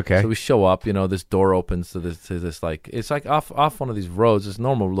 sure. Okay. So we show up, this door opens to this it's off one of these roads, this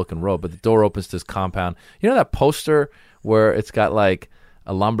normal looking road, but the door opens to this compound. That poster where it's got like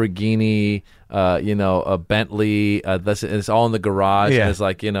a Lamborghini, a Bentley. It's all in the garage, and it's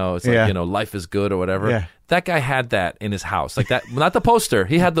like it's like life is good or whatever. Yeah. That guy had that in his house, like that. Not the poster.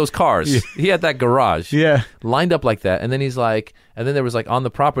 He had those cars. Yeah. He had that garage. Yeah. Lined up like that, and then he's like, and then there was like on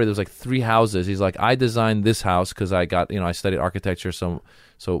the property there was like 3 houses. He's like, I designed this house because I got I studied architecture, so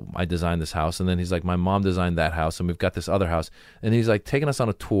I designed this house. And then he's like, my mom designed that house, and we've got this other house. And he's like taking us on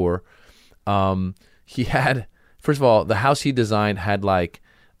a tour. He had, first of all, the house he designed had like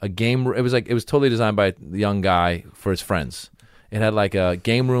a game. It was totally designed by a young guy for his friends. It had like a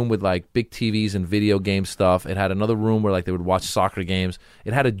game room with like big TVs and video game stuff. It had another room where like they would watch soccer games.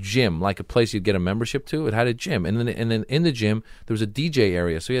 It had a gym, like a place you'd get a membership to. It had a gym, and then in the gym there was a DJ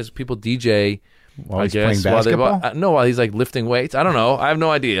area. So he has people DJ. While he's playing basketball? No, while he's like lifting weights. I don't know. I have no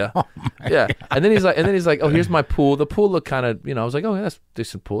idea. Yeah. And then he's like, oh, here's my pool. The pool looked kind of, I was like, oh, yeah, that's a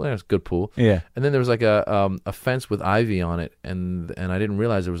decent pool. Yeah, that's a good pool. Yeah. And then there was like a fence with ivy on it, and I didn't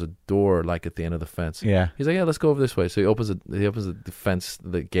realize there was a door like at the end of the fence. Yeah. He's like, yeah, let's go over this way. So he opens the fence,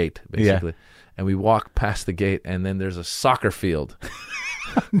 the gate, basically. Yeah. And we walk past the gate, and then there's a soccer field.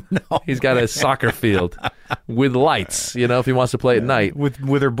 No, he's got a soccer field with lights, if he wants to play at night. With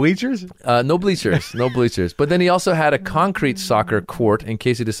there bleachers? No bleachers. But then he also had a concrete soccer court in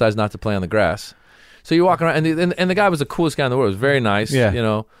case he decides not to play on the grass. So you're walking around, and the guy was the coolest guy in the world. It was very nice,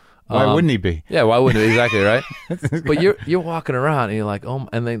 Why wouldn't he be? Yeah, why wouldn't he? Exactly, right? But you're walking around, and you're like, oh,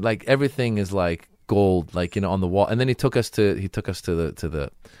 and then like everything is like gold, like on the wall. And then he took us to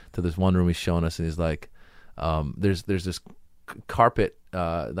this one room he's showing us, and he's like, there's this carpet,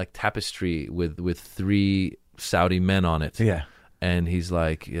 like tapestry with 3 Saudi men on it. Yeah. And he's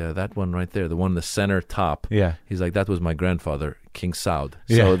like, yeah, that one right there, the one in the center top. Yeah. He's like, that was my grandfather, King Saud.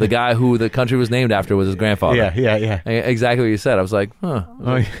 So the guy who the country was named after was his grandfather. Yeah. Exactly what you said. I was like,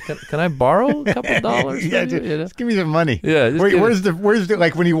 can I borrow a couple dollars? Yeah, just give me some money. Yeah. Where's the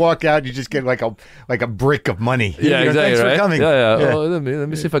like when you walk out, you just get like a brick of money. Yeah, exactly. Thanks right? for coming. Yeah. Oh, let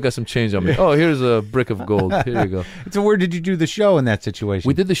me see if I got some change on me. Oh, here's a brick of gold. Here you go. So where did you do the show in that situation?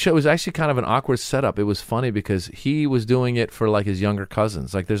 We did the show. It was actually kind of an awkward setup. It was funny because he was doing it for like his younger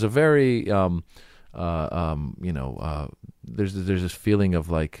cousins. Like there's a very there's this feeling of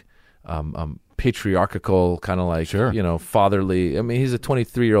like patriarchal kind of like fatherly. I mean, he's a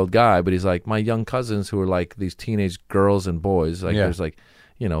 23-year-old guy, but he's like my young cousins who are like these teenage girls and boys. Like there's like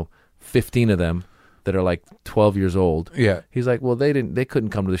 15 of them that are like 12 years old. Yeah. He's like, well, they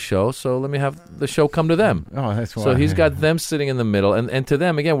couldn't come to the show, so let me have the show come to them. Oh, that's why. So he's got them sitting in the middle, and to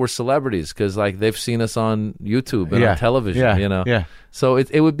them again, we're celebrities because like they've seen us on YouTube and on television. Yeah. So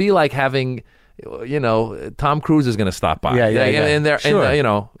it would be like having, Tom Cruise is going to stop by. And they're,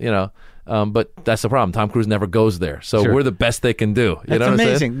 sure. But that's the problem. Tom Cruise never goes there. So we're the best they can do. That's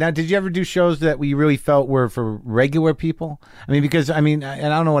amazing. Now, did you ever do shows that we really felt were for regular people? I mean,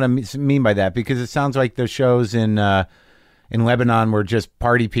 and I don't know what I mean by that, because it sounds like the shows in Lebanon were just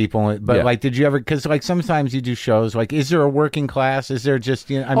party people. But like, did you ever? Because like sometimes you do shows. Like, is there a working class? Is there just?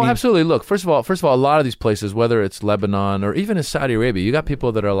 Absolutely. Look, first of all, a lot of these places, whether it's Lebanon or even in Saudi Arabia, you got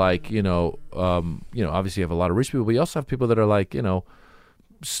people that are like, obviously you have a lot of rich people, but you also have people that are like,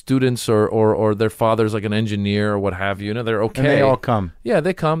 students or their father's like an engineer or what have you. They're okay. And they all come. Yeah,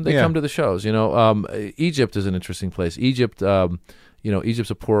 they come. They come to the shows. Egypt is an interesting place. Egypt. Egypt's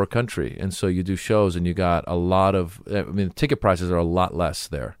a poorer country, and so you do shows, and you got a lot of. Ticket prices are a lot less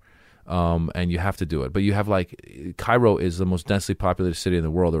there, and you have to do it. But you have like Cairo is the most densely populated city in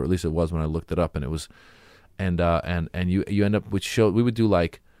the world, or at least it was when I looked it up, and it was, and you end up with show. We would do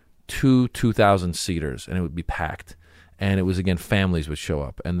like 2,000 seaters, and it would be packed. And it was, again, families would show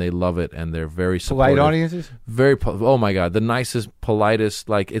up, and they love it, and they're very supportive. Polite audiences? Oh, my God. The nicest, politest,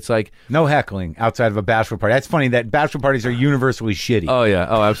 like, it's like... No heckling outside of a bachelor party. That's funny that bachelor parties are universally shitty. Oh, yeah.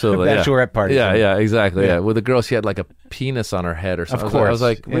 Oh, absolutely. Bachelorette parties. Yeah, exactly. Yeah. With the girl, she had, like, a penis on her head or something. Of course. I was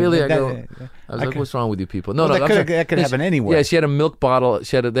like, really? I was like, what's wrong with you people? No, that could happen anywhere. Yeah, she had a milk bottle.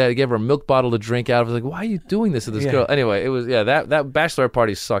 They gave her a milk bottle to drink out of. I was like, why are you doing this to this girl? Anyway, it was, that bachelorette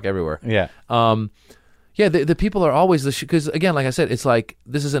parties suck everywhere. Yeah. Yeah, the people are always because again, like I said, it's like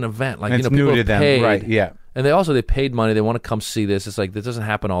this is an event. Like it's people new to them, paid, right? Yeah, and they paid money. They want to come see this. It's like this doesn't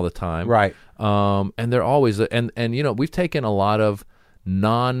happen all the time, right? And they're always and we've taken a lot of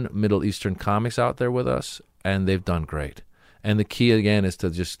non-Middle Eastern comics out there with us, and they've done great. And the key again is to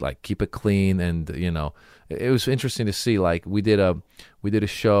just like keep it clean, and it was interesting to see. Like we did a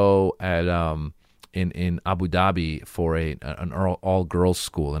show at in Abu Dhabi for an all girls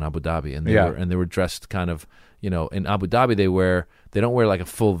school in Abu Dhabi, and they were dressed kind of, in Abu Dhabi they don't wear like a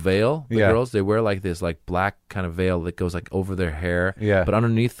full veil. The girls, they wear like this like black kind of veil that goes like over their hair. Yeah. But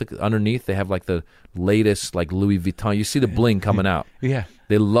underneath they have like the latest like Louis Vuitton. You see the bling coming out. Yeah.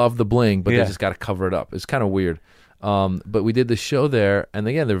 They love the bling, but they just got to cover it up. It's kind of weird. But we did the show there, and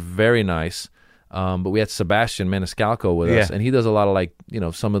again, they're very nice. But we had Sebastian Maniscalco with us, and he does a lot of like,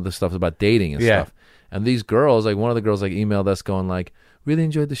 some of the stuff about dating and stuff. And these girls, like one of the girls like emailed us going like, really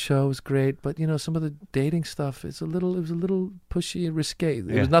enjoyed the show, it was great, but some of the dating stuff, it was a little pushy and risque.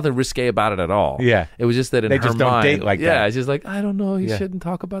 There was nothing risque about it at all. Yeah. It was just that in they her just mind, don't date like that. Yeah, it's just like, I don't know, you shouldn't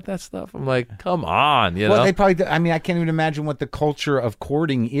talk about that stuff. I'm like, come on, Well, they probably, I can't even imagine what the culture of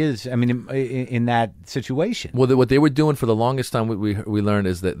courting is, in that situation. Well, what they were doing for the longest time, we learned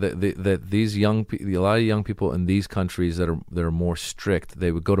is that these a lot of young people in these countries that are more strict,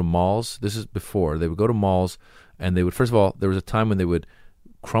 they would go to malls. This is before. They would go to malls, and they would, first of all, there was a time when they would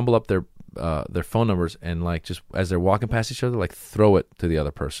crumble up their phone numbers and like just as they're walking past each other, like throw it to the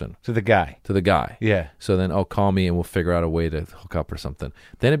other person. To the guy. Yeah. So then, call me and we'll figure out a way to hook up or something.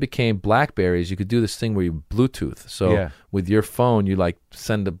 Then it became BlackBerries. You could do this thing where you Bluetooth. So with your phone, you like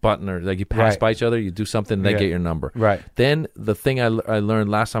send a button or like you pass by each other, you do something and they get your number. Right. Then the thing I learned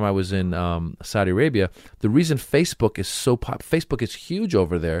last time I was in Saudi Arabia, the reason Facebook is so Facebook is huge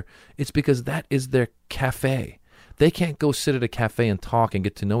over there, it's because that is their cafe. They can't go sit at a cafe and talk and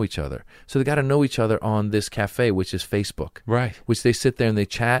get to know each other. So they got to know each other on this cafe, which is Facebook. Right. Which they sit there and they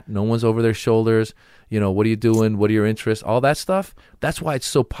chat. No one's over their shoulders. What are you doing? What are your interests? All that stuff. That's why it's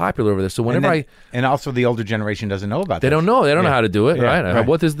so popular over there. So whenever and also the older generation doesn't know about They don't know. They don't know how to do it, right?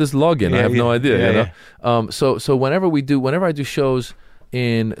 What is this login? I have no idea, So whenever I do shows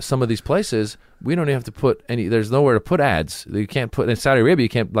in some of these places, we don't even have to put any. There's nowhere to put ads. You can't put in Saudi Arabia. You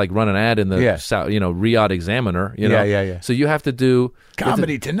can't like run an ad in the Riyadh Examiner. So you have to do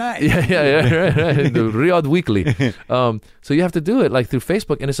comedy tonight. Right. The Riyadh Weekly. So you have to do it like through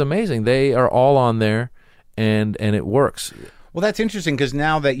Facebook, and it's amazing. They are all on there, and it works. Well, that's interesting because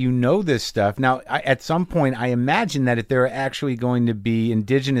now that you know this stuff, at some point, I imagine that if there are actually going to be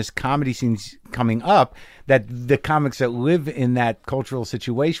indigenous comedy scenes coming up, that the comics that live in that cultural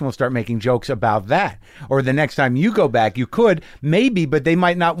situation will start making jokes about that. Or the next time you go back, you could, maybe, but they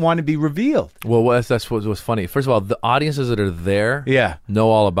might not want to be revealed. Well, that's what was funny. First of all, the audiences that are there know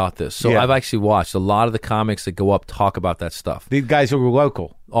all about this. So I've actually watched a lot of the comics that go up talk about that stuff. These guys who are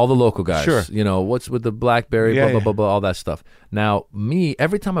local. All the local guys. Sure. What's with the BlackBerry, blah, blah, blah, all that stuff. Now,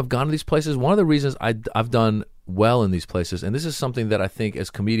 every time I've gone to these places, one of the reasons I've done well in these places, and this is something that I think as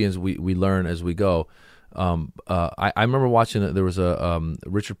comedians we learn as we go. I remember watching there was a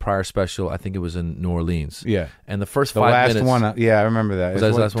Richard Pryor special. I think it was in New Orleans. Yeah, and the first 5 minutes. The last one. I remember that. Was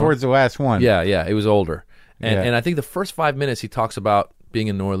that last one? Towards the last one. Yeah. It was older, and I think the first 5 minutes he talks about being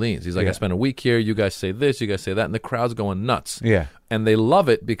in New Orleans. He's like, I spent a week here. You guys say this. You guys say that, and the crowd's going nuts. Yeah, and they love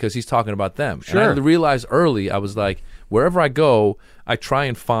it because he's talking about them. Sure. And I had to realize early. I was like, wherever I go, I try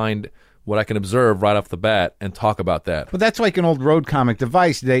and find what I can observe right off the bat and talk about that. Well, that's like an old road comic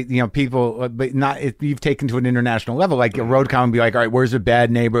device. They, people, but not if you've taken to an international level. Like a road comic, be like, all right, where's a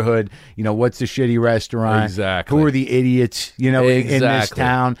bad neighborhood? What's the shitty restaurant? Exactly. Who are the idiots? In this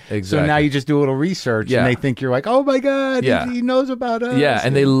town. Exactly. So now you just do a little research, and they think you're like, oh my god, he knows about us. Yeah,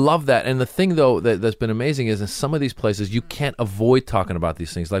 and they love that. And the thing though that's been amazing is in some of these places you can't avoid talking about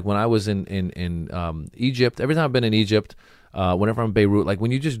these things. Like when I was in Egypt, every time I've been in Egypt. Whenever I'm in Beirut, like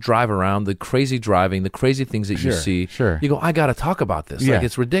when you just drive around, the crazy driving, the crazy things that you see, you go, I got to talk about this. Like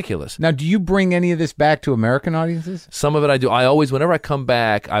it's ridiculous. Now, do you bring any of this back to American audiences? Some of it I do. I always, whenever I come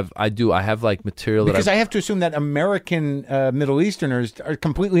back, I have like material because I have to assume that American Middle Easterners are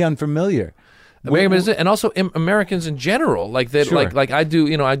completely unfamiliar. And also Americans in general, like that, like I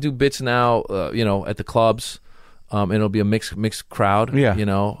do, I do bits now, at the clubs, and it'll be a mixed crowd,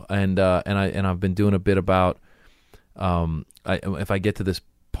 and I've been doing a bit about. If I get to this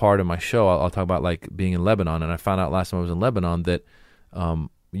part of my show, I'll talk about like being in Lebanon, and I found out last time I was in Lebanon that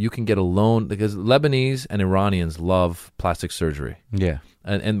you can get a loan because Lebanese and Iranians love plastic surgery. Yeah,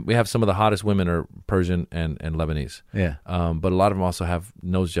 and we have some of the hottest women are Persian and Lebanese. Yeah, but a lot of them also have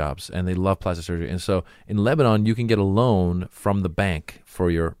nose jobs, and they love plastic surgery. And so in Lebanon, you can get a loan from the bank for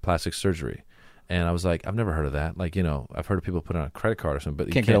your plastic surgery. And I was like, I've never heard of that. Like, I've heard of people put on a credit card or something, but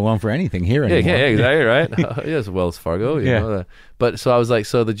you can't get a loan for anything here anymore. Yeah, exactly, right? Yes, Wells Fargo. You know. But so I was like,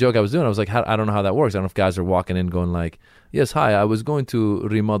 so the joke I was doing, I was like, I don't know how that works. I don't know if guys are walking in going like, yes, hi, I was going to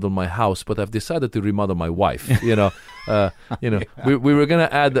remodel my house, but I've decided to remodel my wife. We were going to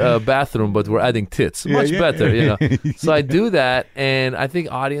add a bathroom, but we're adding tits. Much better. So I do that, and I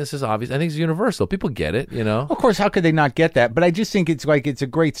think audience is obvious. I think it's universal. People get it. Of course, how could they not get that? But I just think it's a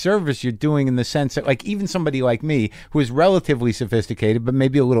great service you're doing in the sense that, like, even somebody like me who is relatively sophisticated but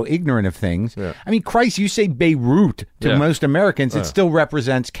maybe a little ignorant of things. Yeah. I mean, Christ, you say Beirut to most Americans, it still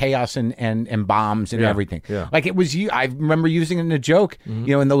represents chaos and bombs and everything. Yeah. Like it was I remember using it in a joke,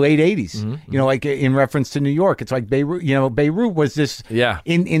 in the late 80s, like in reference to New York. It's like Beirut, Beirut was this,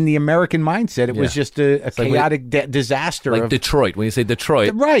 in the American mindset, it was just a chaotic disaster. Like Detroit, when you say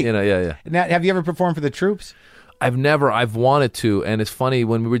Detroit. Right. Now, have you ever performed for the troops? I've wanted to, and it's funny,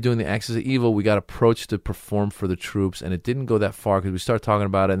 when we were doing the Axis of Evil, we got approached to perform for the troops, and it didn't go that far because we started talking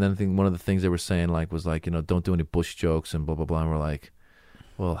about it, and then I think one of the things they were saying was don't do any Bush jokes and blah, blah, blah, and we're like,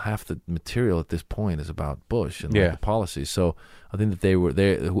 well, half the material at this point is about Bush and the policies. So I think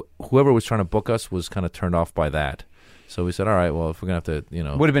that whoever was trying to book us was kind of turned off by that. So we said, all right, well, if we're going to have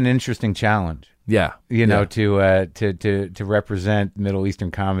to, Would have been an interesting challenge. Yeah. To represent Middle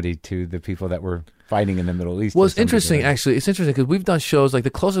Eastern comedy to the people that were fighting in the Middle East. Well, it's interesting, actually. It's interesting because we've done shows, like the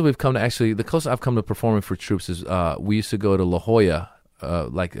closest I've come to performing for troops is we used to go to La Jolla,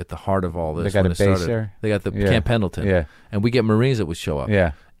 like at the heart of all this. They got a base there? They got the Camp Pendleton. Yeah. And we get Marines that would show up.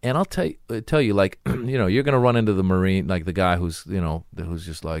 Yeah. And I'll tell you, like, you're going to run into the Marine, like the guy who's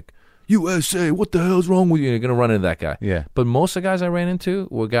just like, USA, what the hell's wrong with you? You're going to run into that guy. Yeah. But most of the guys I ran into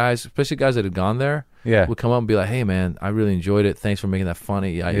were guys, especially guys that had gone there, would come up and be like, hey, man, I really enjoyed it. Thanks for making that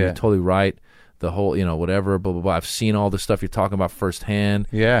funny. You're totally right. The whole, whatever, blah, blah, blah. I've seen all the stuff you're talking about firsthand.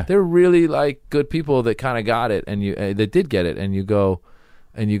 Yeah. They're really, like, good people that kind of got it, and they did get it, and you go,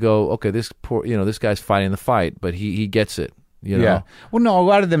 okay, this guy's fighting the fight, but he gets it. Yeah. Well, no, a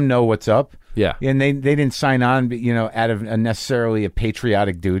lot of them know what's up. Yeah. And they didn't sign on, out of necessarily a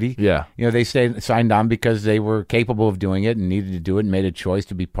patriotic duty. Yeah. They signed on because they were capable of doing it and needed to do it and made a choice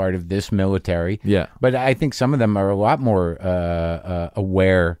to be part of this military. Yeah. But I think some of them are a lot more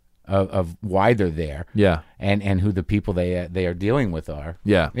aware of why they're there. Yeah. And who the people they are dealing with are.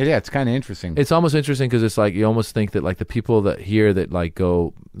 Yeah. Yeah, it's kind of interesting. It's almost interesting because it's like you almost think that, like, the people that here that, like,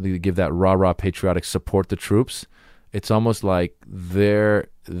 they give that rah-rah patriotic support the troops, it's almost like they're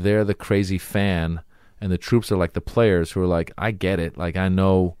the crazy fan, and the troops are like the players who are like, I get it. Like, I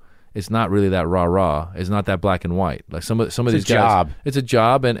know it's not really that rah-rah. It's not that black and white. Like some of these guys, it's a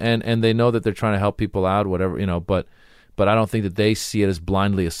job, and they know that they're trying to help people out, whatever, but I don't think that they see it as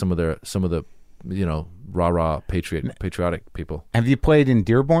blindly as some of the rah-rah patriotic people. Have you played in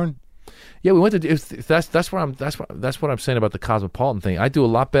Dearborn? Yeah, we went to. That's what I'm saying about the cosmopolitan thing. I do a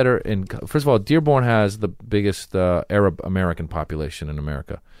lot better in. First of all, Dearborn has the biggest Arab-American population in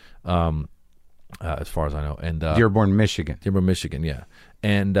America, as far as I know. And Dearborn, Michigan. Dearborn, Michigan. Yeah,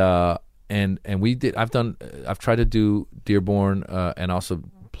 and we did. I've tried to do Dearborn and also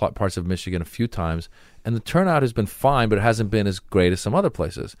parts of Michigan a few times, and the turnout has been fine, but it hasn't been as great as some other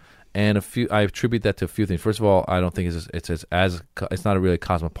places. And I attribute that to a few things. First of all, I don't think it's not a really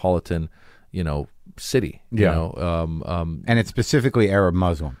cosmopolitan, city. And it's specifically Arab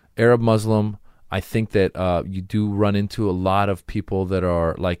Muslim. Arab Muslim. I think that you do run into a lot of people that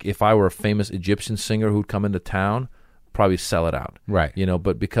are like, if I were a famous Egyptian singer who'd come into town, probably sell it out. Right.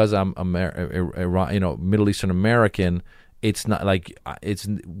 But because I'm Middle Eastern American, it's not like it's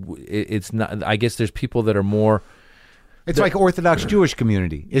not. I guess there's people that are more. It's like Orthodox Jewish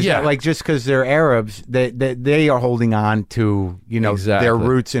community. Is that like just because they're Arabs, they are holding on to their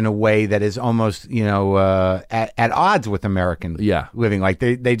roots in a way that is almost at odds with American living. Like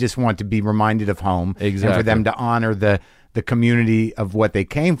they just want to be reminded of home, and for them to honor the community of what they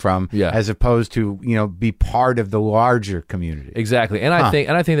came from, as opposed to be part of the larger community. Exactly, and I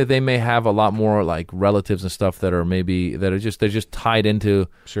think that they may have a lot more like relatives and stuff that are they're just tied into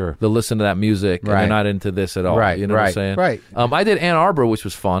the listen to that music, and they're not into this at all. Right, you know what I'm saying? Right. I did Ann Arbor, which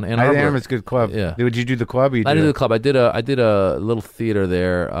was fun. Ann Arbor's a good club. Yeah. Did you do the club? I did the club. I did a little theater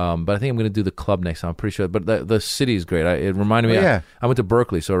there, but I think I'm going to do the club next time. I'm pretty sure. But the city is great. It reminded me. I went to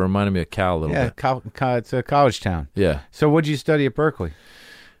Berkeley, so it reminded me of Cal a little bit. Yeah, it's a college town. Yeah. So what did you study at Berkeley?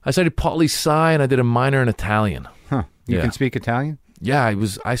 I studied poli-sci, and I did a minor in Italian. Huh. You can speak Italian? Yeah,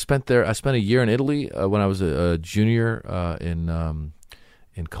 I spent a year in Italy when I was a junior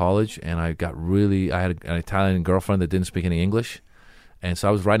in college, and I had an Italian girlfriend that didn't speak any English. And so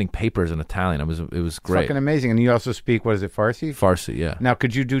I was writing papers in Italian. It was great. Fucking amazing. And you also speak, what is it, Farsi? Farsi, yeah. Now,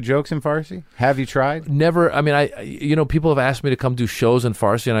 could you do jokes in Farsi? Have you tried? Never. I mean, people have asked me to come do shows in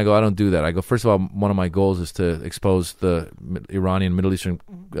Farsi, and I go, I don't do that. I go, first of all, one of my goals is to expose the Iranian, Middle Eastern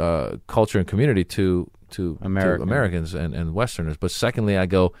culture and community to Americans and Westerners. But secondly, I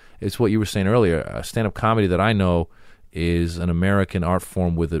go, it's what you were saying earlier. Stand-up comedy that I know is an American art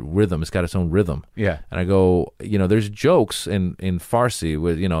form with a rhythm. It's got its own rhythm. Yeah. And I go, there's jokes in Farsi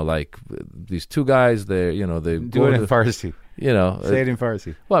with, like these two guys, they do it in Farsi. Say it in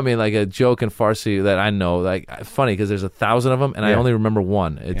Farsi. Well, I mean, like a joke in Farsi that I know, like funny because there's 1,000 of them, and I only remember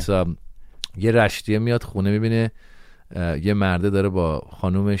one. It's یه رشتیه میاد خونه میبینه یه مرده داره با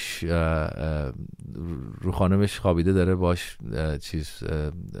خانومش رو خانومش خوابیده داره باش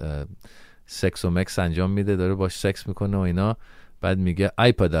سکس و مکس انجام میده داره باش سکس میکنه و اینا بعد میگه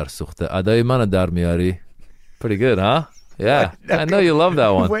ای پدر سوخته ادای منو در میاری. Pretty good, huh? Yeah, I know you love that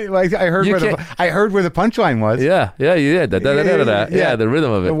one. Wait, I heard where the punchline was. Yeah, you did. Yeah, the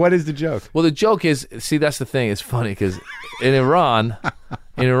rhythm of it. What is the joke? Well, the joke is, see, that's the thing. It's funny because in Iran,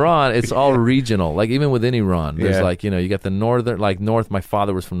 it's all regional. Like even within Iran, there's like you got the northern, like north. My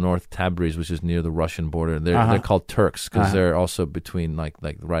father was from North Tabriz, which is near the Russian border. They're called Turks because they're also between like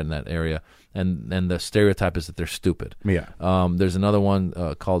right in that area. And the stereotype is that they're stupid. Yeah. There's another one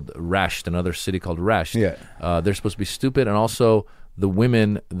called Rasht, another city called Rasht. Yeah. They're supposed to be stupid, and also the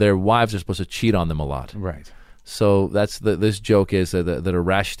women, their wives are supposed to cheat on them a lot. Right. So that's this joke is that a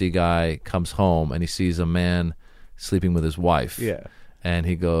Rashti guy comes home and he sees a man sleeping with his wife. Yeah. And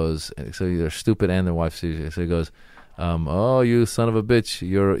he goes, so they're stupid and their wife sees it. So he goes, oh, you son of a bitch,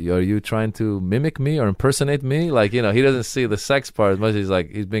 are you trying to mimic me or impersonate me? Like, he doesn't see the sex part as much as he's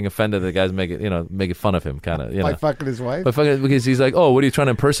like, he's being offended that the guy's making fun of him, kind of, By fucking his wife? Because he's like, oh, what are you trying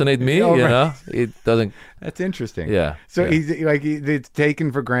to impersonate me? Right. It doesn't. That's interesting. Yeah. So he's like, it's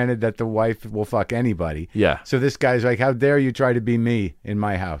taken for granted that the wife will fuck anybody. Yeah. So this guy's like, how dare you try to be me in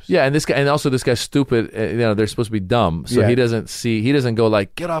my house? Yeah, and this guy's stupid. They're supposed to be dumb. So he doesn't go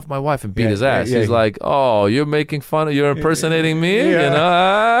like, get off my wife and beat his ass. He's like, oh, you're making fun. You're impersonating me.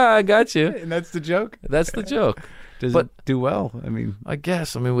 I got you. And that's the joke. That's the joke. Does it do well? I mean, I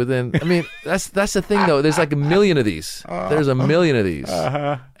guess. That's the thing though. There's like a million of these. There's a million of these,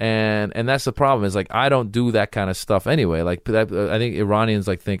 and that's the problem. Is like I don't do that kind of stuff anyway. Like I think Iranians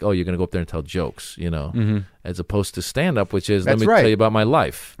think, oh, you're gonna go up there and tell jokes, as opposed to stand up, which is let me tell you about my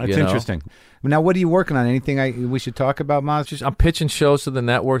life. That's interesting. Now, what are you working on? Anything we should talk about, Maz? I'm pitching shows to the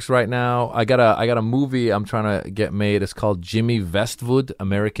networks right now. I got a movie I'm trying to get made. It's called Jimmy Westwood,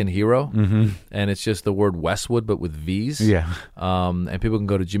 American Hero, and it's just the word Westwood but with V's. Yeah. And people can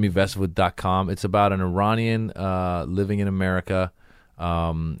go to jimmywestwood.com. It's about an Iranian living in America.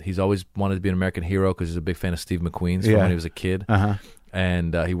 He's always wanted to be an American hero because he's a big fan of Steve McQueen's from when he was a kid.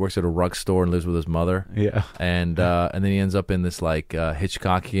 And he works at a rug store and lives with his mother. Yeah. And then he ends up in this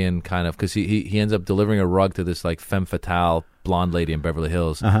Hitchcockian kind of, because he ends up delivering a rug to this femme fatale blonde lady in Beverly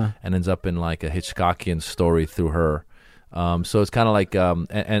Hills, and ends up in a Hitchcockian story through her. So it's kind of like,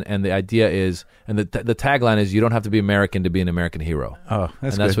 and the idea is, and the tagline is, you don't have to be American to be an American hero. Oh,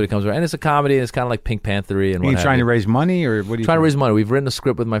 that's what it comes around. And it's a comedy, and it's kind of like Pink Panther-y. And are you trying to raise money, or what are you trying to raise money? We've written a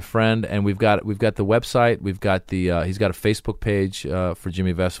script with my friend, and we've got the website. We've got he's got a Facebook page for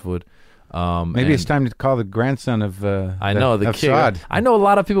Jimmy Westwood. Maybe it's time to call the grandson of the kid. Saad. I know a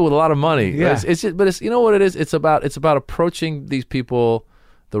lot of people with a lot of money. Yeah. But it's you know what it is? It's about approaching these people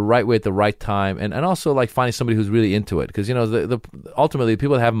the right way at the right time, and also finding somebody who's really into it, because ultimately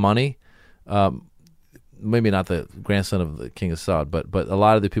people that have money, maybe not the grandson of the King of Saud, but a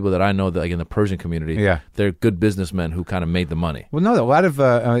lot of the people that I know that in the Persian community, they're good businessmen who kind of made the money. Well, no, a lot of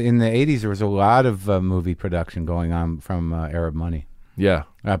in the 80s there was a lot of movie production going on from Arab money. Yeah.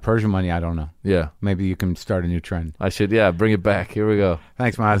 Persian money, I don't know. Yeah. Maybe you can start a new trend. I should, bring it back. Here we go.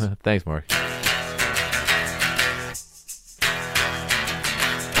 Thanks, Maz. Thanks, Marc.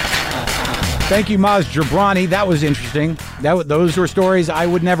 Thank you, Maz Jobrani. That was interesting. Those were stories I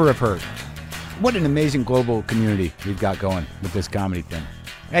would never have heard. What an amazing global community we've got going with this comedy thing.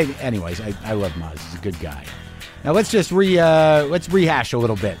 Hey, anyways, I love Maz. He's a good guy. Now let's just let's rehash a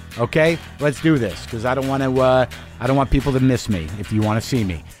little bit, okay? Let's do this, because I don't want people to miss me if you want to see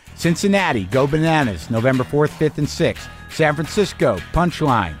me. Cincinnati, Go Bananas, November 4th, 5th, and 6th. San Francisco,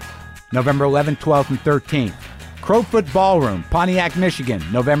 Punchline, November 11th, 12th, and 13th. Crowfoot Ballroom, Pontiac, Michigan,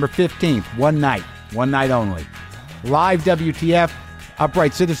 November 15th, one night only. Live WTF,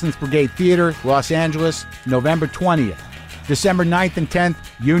 Upright Citizens Brigade Theater, Los Angeles, November 20th. December 9th and 10th,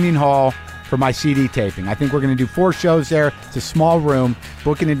 Union Hall for my CD taping. I think we're going to do 4 shows there. It's a small room.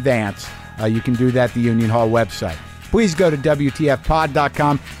 Book in advance. You can do that at the Union Hall website. Please go to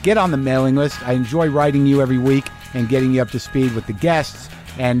WTFpod.com. Get on the mailing list. I enjoy writing you every week and getting you up to speed with the guests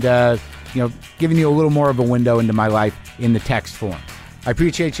and giving you a little more of a window into my life in the text form. I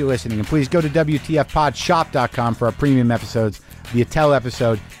appreciate you listening, and please go to WTFpodshop.com for our premium episodes The Attell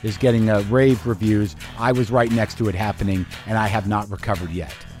episode is getting rave reviews. I was right next to it happening, and I have not recovered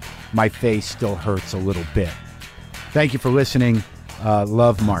yet. My face still hurts a little bit. Thank you for listening.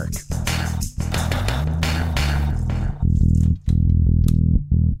 Love, Marc.